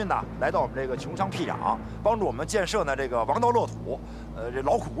本皇军呢，来到我们这个穷乡僻壤，帮助我们建设呢这个王道乐土，这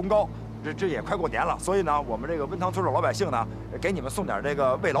劳苦功高。这也快过年了，所以呢，我们这个温塘村的老百姓呢，给你们送点这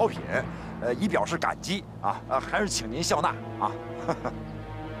个慰劳品，以表示感激啊！还是请您笑纳啊！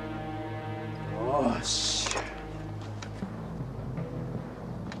哦，切！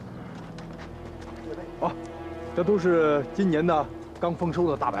啊，这都是今年呢刚丰收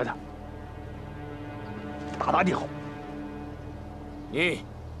的大白菜，大地好。你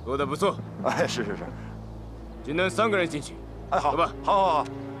做的不错。哎，是。只能3个人进去。哎，好，走吧。好。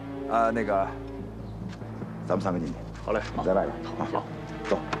那个，咱们3个进去。好嘞，你在外边。好，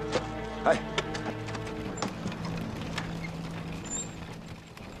走。哎。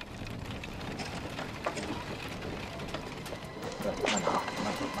慢点啊，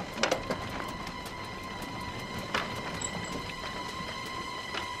慢点。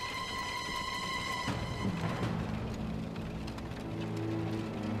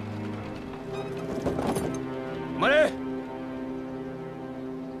马人，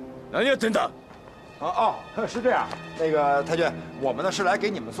何やってんだ？是这样。那个太君，我们呢是来给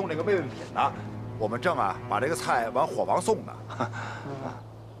你们送这个慰问品的，我们正把这个菜往伙房送呢。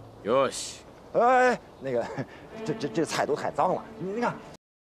よし。哎，那个，这菜都太脏了，你看。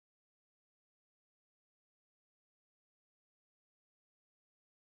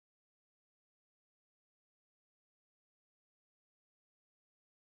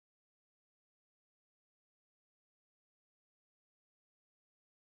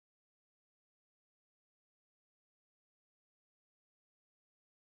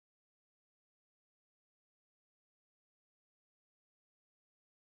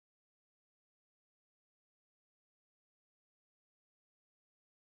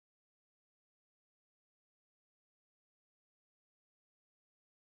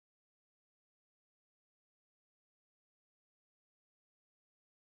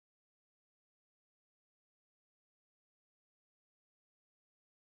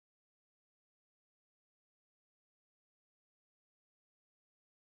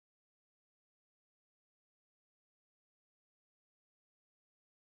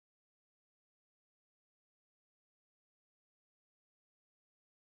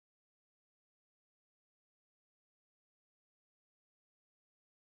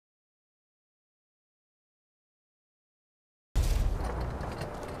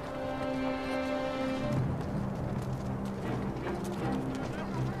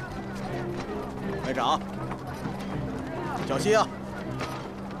排长，小心啊！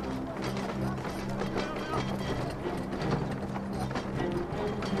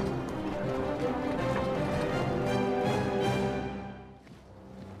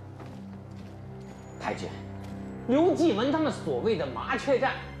太君，刘继文他们所谓的麻雀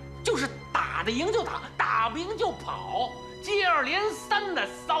战，就是打得赢就打，打不赢就跑，接二连三的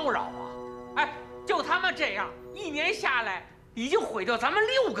骚扰啊！哎，就他们这样，1年下来，已经毁掉咱们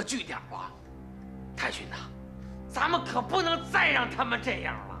6个据点了。太君呐，咱们可不能再让他们这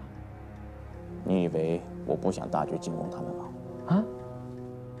样了。你以为我不想大举进攻他们吗？啊！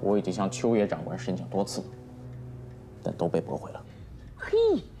我已经向秋野长官申请多次，但都被驳回了。嘿，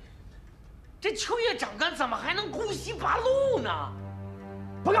这秋野长官怎么还能姑息八路呢？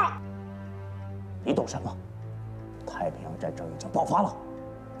报告。你懂什么？太平洋战争已经爆发了，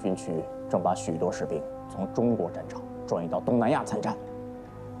军区正把许多士兵从中国战场转移到东南亚参战。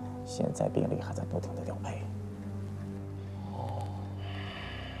现在兵力还在不停的调配。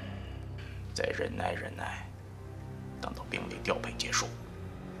再忍耐忍耐，等到兵力调配结束，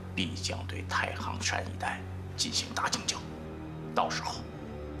必将对太行山一带进行大清剿，到时候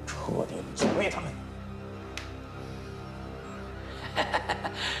彻底剿灭他们。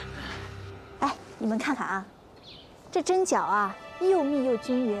哎，你们看看啊，这针脚啊又密又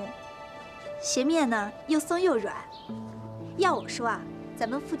均匀，鞋面呢又松又软。要我说啊，咱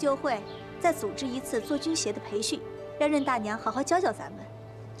们妇救会再组织一次做军鞋的培训，让任大娘好好教教咱们。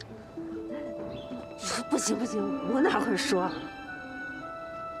不行，我哪会说？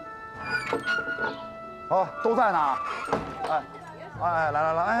好，都在呢。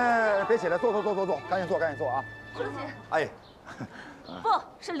来，别起来，坐，赶紧坐啊！书记。哎，不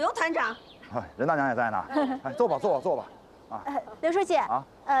是刘团长。任大娘也在呢。哎，坐吧。啊，刘书记啊，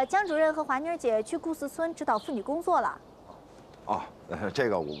江主任和华妮姐去顾寺村指导妇女工作了。哦，这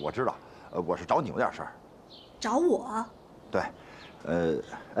个我知道，我是找你有点事儿。找我？对，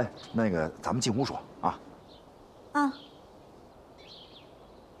那个咱们进屋说啊。啊。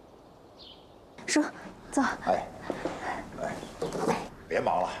叔，坐。别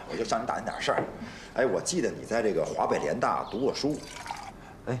忙了，我就向你打听点事儿。哎，我记得你在这个华北联大读过书。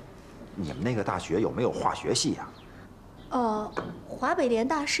哎，你们那个大学有没有化学系呀？华北联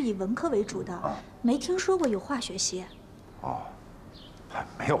大是以文科为主的，没听说过有化学系。哦，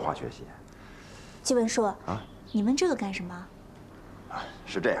没有化学系。季文硕啊，你问这个干什么？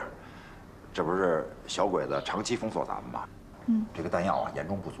是这样，这不是小鬼子长期封锁咱们吗？这个弹药啊严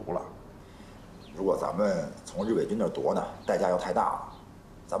重不足了。如果咱们从日伪军那儿夺呢，代价又太大了。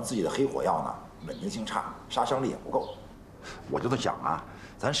咱们自己的黑火药呢，稳定性差，杀伤力也不够。我就在想啊，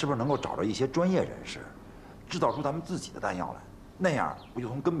咱是不是能够找着一些专业人士，制造出咱们自己的弹药来？那样不就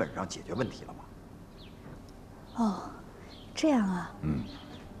从根本上解决问题了吗？哦，这样啊。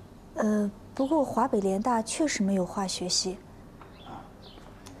不过华北联大确实没有化学系。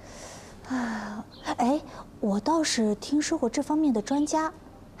哎，我倒是听说过这方面的专家，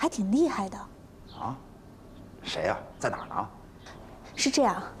还挺厉害的。啊？谁呀？在哪儿呢？是这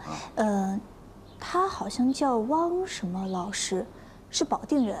样，他好像叫汪什么老师，是保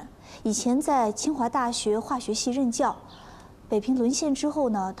定人，以前在清华大学化学系任教。北平沦陷之后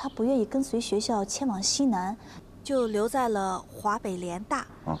呢，他不愿意跟随学校迁往西南，就留在了华北联大。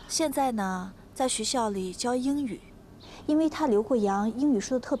现在呢，在学校里教英语，因为他留过洋，英语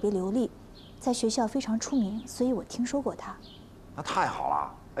说的特别流利，在学校非常出名，所以我听说过他。那太好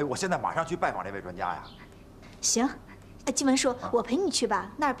了！哎，我现在马上去拜访这位专家呀。行，季文硕，我陪你去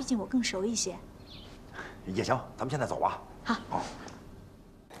吧，那儿毕竟我更熟一些。也行，咱们现在走吧。好。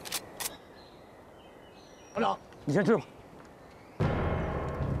团长，你先吃吧。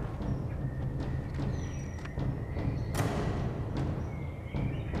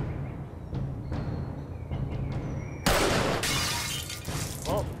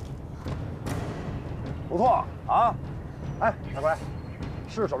好，不错啊！哎，大乖，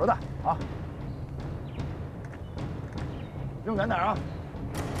试手榴弹啊！扔远点啊！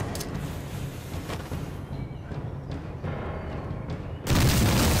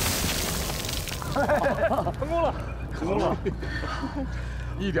成功了，成功了，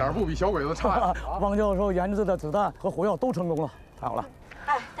一点不比小鬼子差呀！汪教授研制的子弹和火药都成功了，太好了！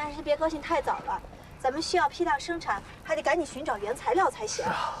哎，但是别高兴太早了，咱们需要批量生产，还得赶紧寻找原材料才行。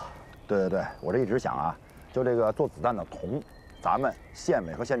对，我这一直想啊，就这个做子弹的铜，咱们县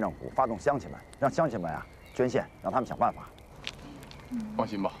委和县政府发动乡亲们，让乡亲们啊捐献，让他们想办法。放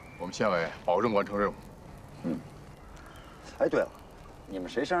心吧，我们县委保证完成任务。哎，对了，你们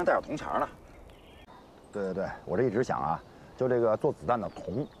谁身上带着铜钱呢？对，我这一直想啊，就这个做子弹的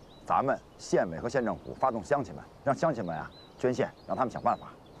铜，咱们县委和县政府发动乡亲们，让乡亲们啊捐献，让他们想办法。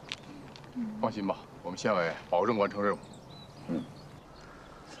放心吧，我们县委保证完成任务。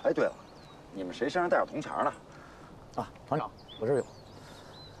哎，对了，你们谁身上带着铜钱呢？啊，团长，我这儿有，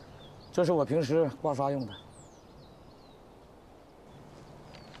这是我平时刮痧用的。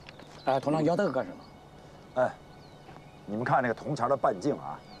哎，团长，要这个干什么？哎，你们看这个铜钱的半径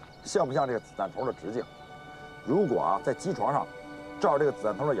啊，像不像这个子弹头的直径？如果啊在机床上照这个子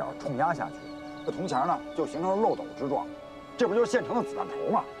弹头的眼冲压下去，这铜钱呢就形成了漏斗之状，这不就是现成的子弹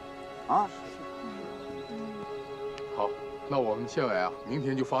头吗？啊？好，那我们县委啊，明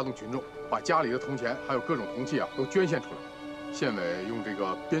天就发动群众，把家里的铜钱还有各种铜器啊都捐献出来。县委用这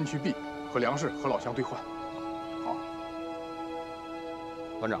个边区币和粮食和老乡兑换。好，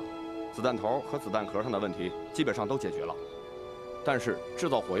团长，子弹头和子弹壳上的问题基本上都解决了，但是制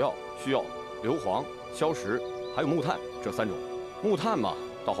造火药需要硫磺、硝石还有木炭这3种。木炭嘛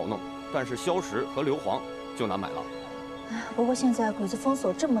倒好弄，但是硝石和硫磺就难买了。不过现在鬼子封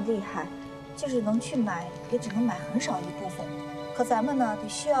锁这么厉害，就是能去买，也只能买很少一部分。可咱们呢，得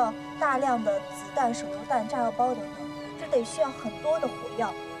需要大量的子弹、手榴弹、炸药包等等，这得需要很多的火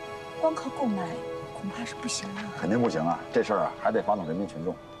药，光靠购买恐怕是不行的。肯定不行啊！这事儿啊还得发动人民群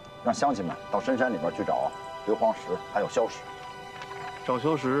众，让乡亲们到深山里边去找硫磺石还有硝石。找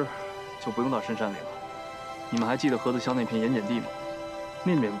硝石就不用到深山里了。你们还记得河子乡那片盐碱地吗？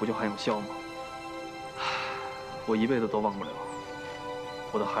那边不就含有硝吗？我一辈子都忘不了，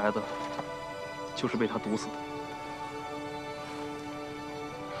我的孩子就是被他毒死的。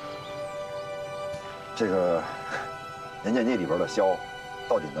这个盐碱地里边的硝，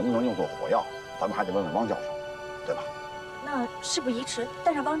到底能不能用作火药，咱们还得问问汪教授，对吧？那事不宜迟，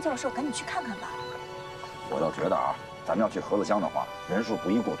带上汪教授赶紧去看看吧。我倒觉得啊，咱们要去河子乡的话，人数不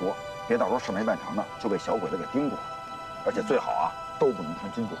宜过多，别到时候事没办成呢，就被小鬼子给盯住了。而且最好啊，都不能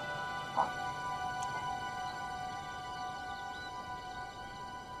穿军装，啊。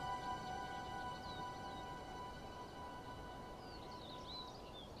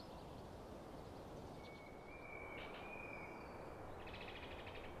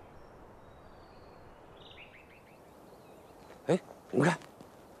哎，你们看，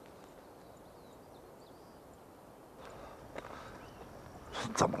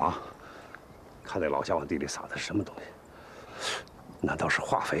怎么了？看那老乡往地里撒的是什么东西？难道是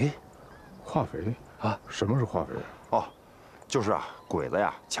化肥？化肥啊？什么是化肥？哦，就是啊，鬼子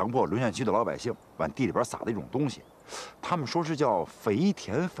呀强迫沦陷区的老百姓往地里边撒的一种东西，他们说是叫肥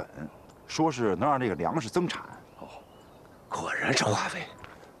田粉，说是能让这个粮食增产。哦，果然是化肥。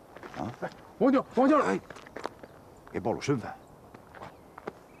啊！王教授，别暴露身份。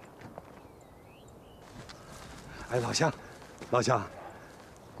哎，老乡，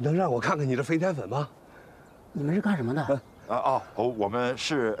能让我看看你的肥田粉吗？你们是干什么的？我们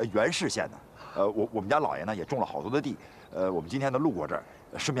是原市县的。我们家老爷呢也种了好多的地。我们今天呢路过这儿，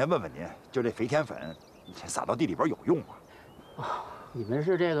顺便问问您，就这肥田粉撒到地里边有用吗？哦，你们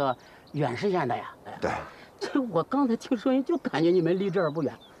是这个远市县的呀？对。这我刚才听声音就感觉你们离这儿不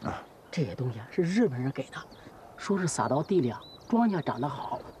远。这些东西啊是日本人给的，说是撒到地里啊，庄稼长得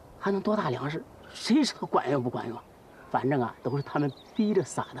好，还能多大粮食。谁知道管用不管用？反正啊都是他们逼着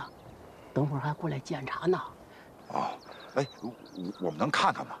撒的。等会儿还过来检查呢。哦，哎，我们能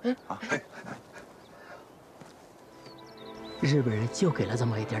看看吗？日本人就给了这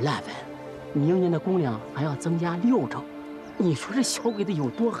么一点烂粉，明年的公粮还要增加6成。你说这小鬼子有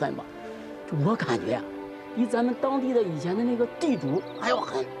多狠吧？这我感觉呀，比咱们当地的以前的那个地主还要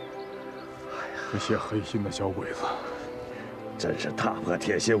狠。这些黑心的小鬼子，真是踏破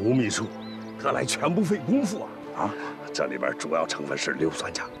铁鞋无觅处，得来全不费功夫啊！这里边主要成分是硫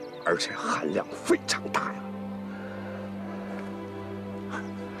酸钾，而且含量非常大呀。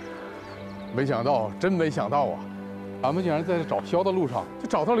没想到，真没想到啊！咱们竟然在这找硝的路上就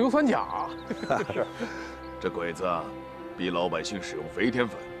找到硫酸钾。是，这鬼子逼老百姓使用肥田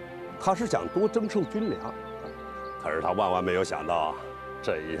粉，他是想多征收军粮，可是他万万没有想到，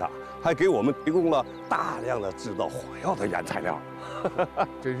这一下还给我们提供了大量的制造火药的原材料。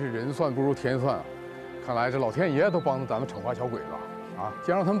真是人算不如天算啊！看来这老天爷都帮着咱们惩罚小鬼子啊！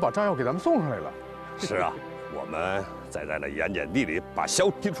竟让他们把炸药给咱们送上来了。是啊，我们在那盐碱地里把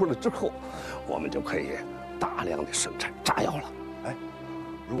硝提出来之后，我们就可以大量的生产炸药了。哎，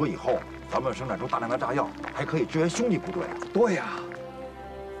如果以后咱们生产出大量的炸药，还可以支援兄弟部队。对呀。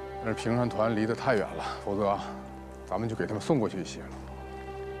但是平山团离得太远了，否则咱们就给他们送过去一些了。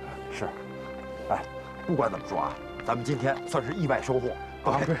是。哎，不管怎么说啊，咱们今天算是意外收获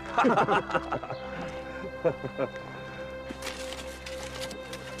啊！对。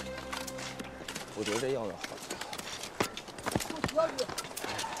我觉得这药要好。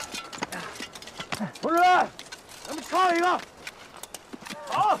同志们，咱们唱一个。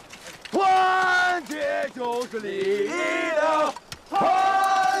好，团结就是力量，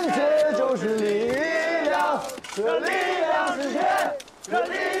团结就是力量，这力量是天，这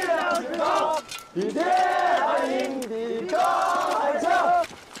力量是高，比天还硬，比高还强，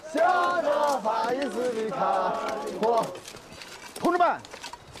向着法西斯的开火。同志们，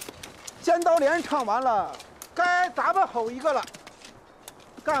尖刀连唱完了，该咱们吼一个了。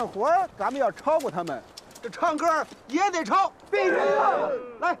干活咱们要超过他们，这唱歌也得超，必须的。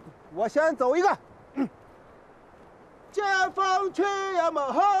来，我先走一个。解放区呀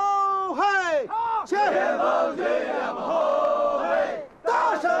么吼嘿，解放区呀么吼嘿，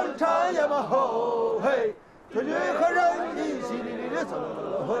大声唱呀么吼嘿，春雨和人民淅沥沥的走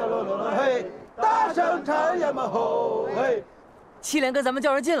嘿，大声唱呀么吼嘿。7连跟咱们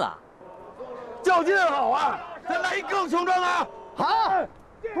较上劲了，较劲好啊！再来一更雄壮啊！好。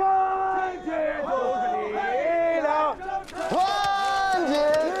团结就是力量，团结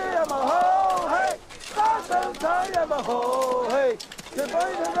呀么吼嘿，大声唱呀么吼嘿，这北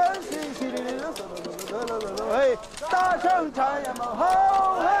城人心淅沥沥的走嘿，大声唱呀么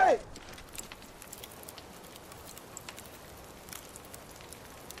吼嘿。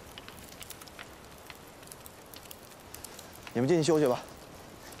你们进去休息吧。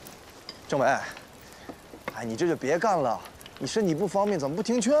政委，哎，你这就别干了。你身体不方便，怎么不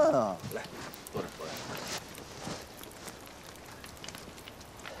听劝啊？来，坐着，坐着。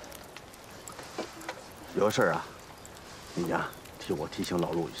有个事儿啊，你呀替我提醒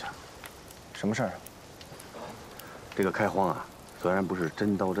老陆一下。什么事儿啊？这个开荒啊，虽然不是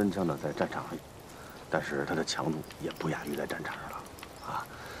真刀真枪的在战场上，但是它的强度也不亚于在战场上了。啊，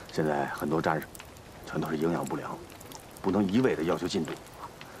现在很多战士全都是营养不良，不能一味的要求进度，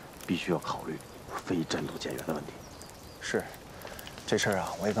必须要考虑非战斗减员的问题。是，这事儿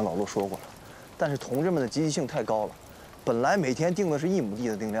啊，我也跟老陆说过了，但是同志们的积极性太高了，本来每天定的是1亩地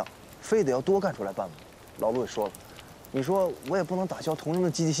的定量，非得要多干出来半亩。老陆也说了，你说我也不能打消同志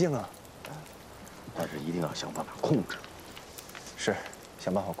们的积极性啊。但是一定要想办法控制。是，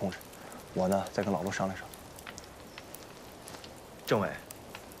想办法控制。我呢，再跟老陆商量商量。政委，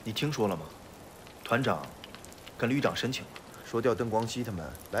你听说了吗？团长跟旅长申请了，说调邓光熙他们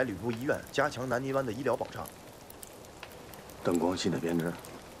来旅部医院加强南泥湾的医疗保障。邓光熙的编制？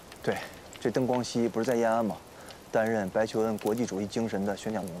对，这邓光熙不是在延安吗？担任白求恩国际主义精神的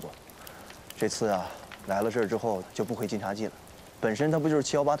宣讲工作。这次啊，来了这儿之后就不回晋察冀了。本身他不就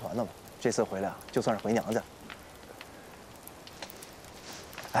是718团的吗？这次回来啊，就算是回娘家。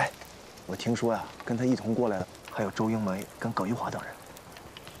哎，我听说呀，跟他一同过来的还有周英梅跟葛玉华等人。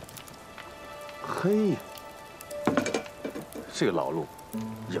嘿，这个老陆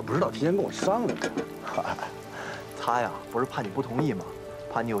也不知道提前跟我商量过。他呀，不是怕你不同意吗？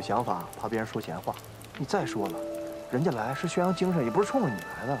怕你有想法，怕别人说闲话。你再说了，人家来是宣扬精神，也不是冲着你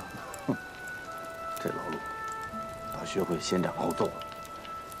来的。哼，这老陆要学会先斩后奏。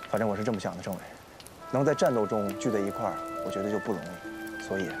反正我是这么想的，政委，能在战斗中聚在一块儿，我觉得就不容易，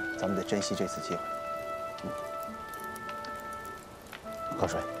所以咱们得珍惜这次机会。喝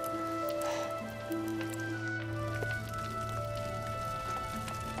水。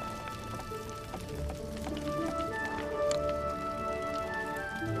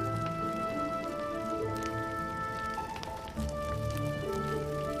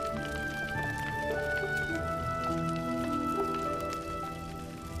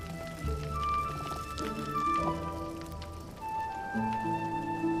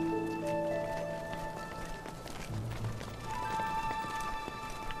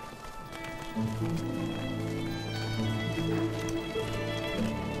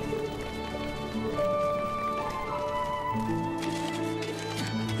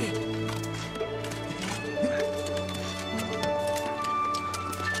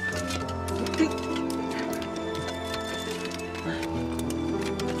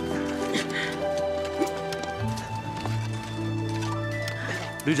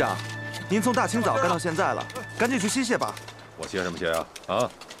旅长，您从大清早干到现在了，赶紧去歇歇吧。我歇什么歇啊？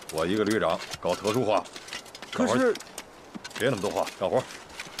啊，我一个旅长搞特殊化。可是，别那么多话，干活。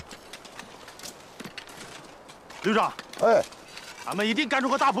旅长，哎，俺们一定干出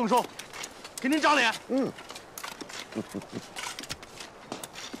个大丰收，给您长脸。嗯。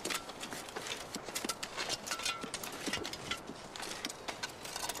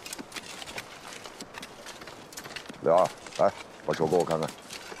刘二，来，把手给我看看。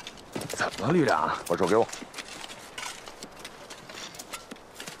怎么了，旅长？把手给我。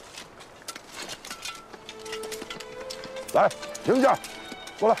来，停下，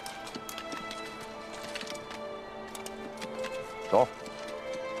过来。走。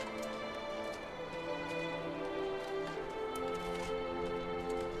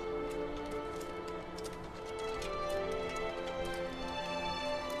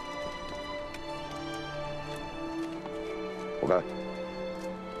我看，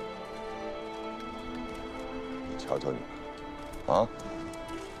瞧瞧你，啊，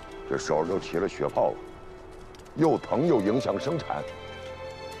这手都起了血泡了，又疼又影响生产，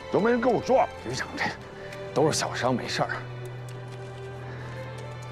有没人跟我说？旅长，这都是小伤，没事儿。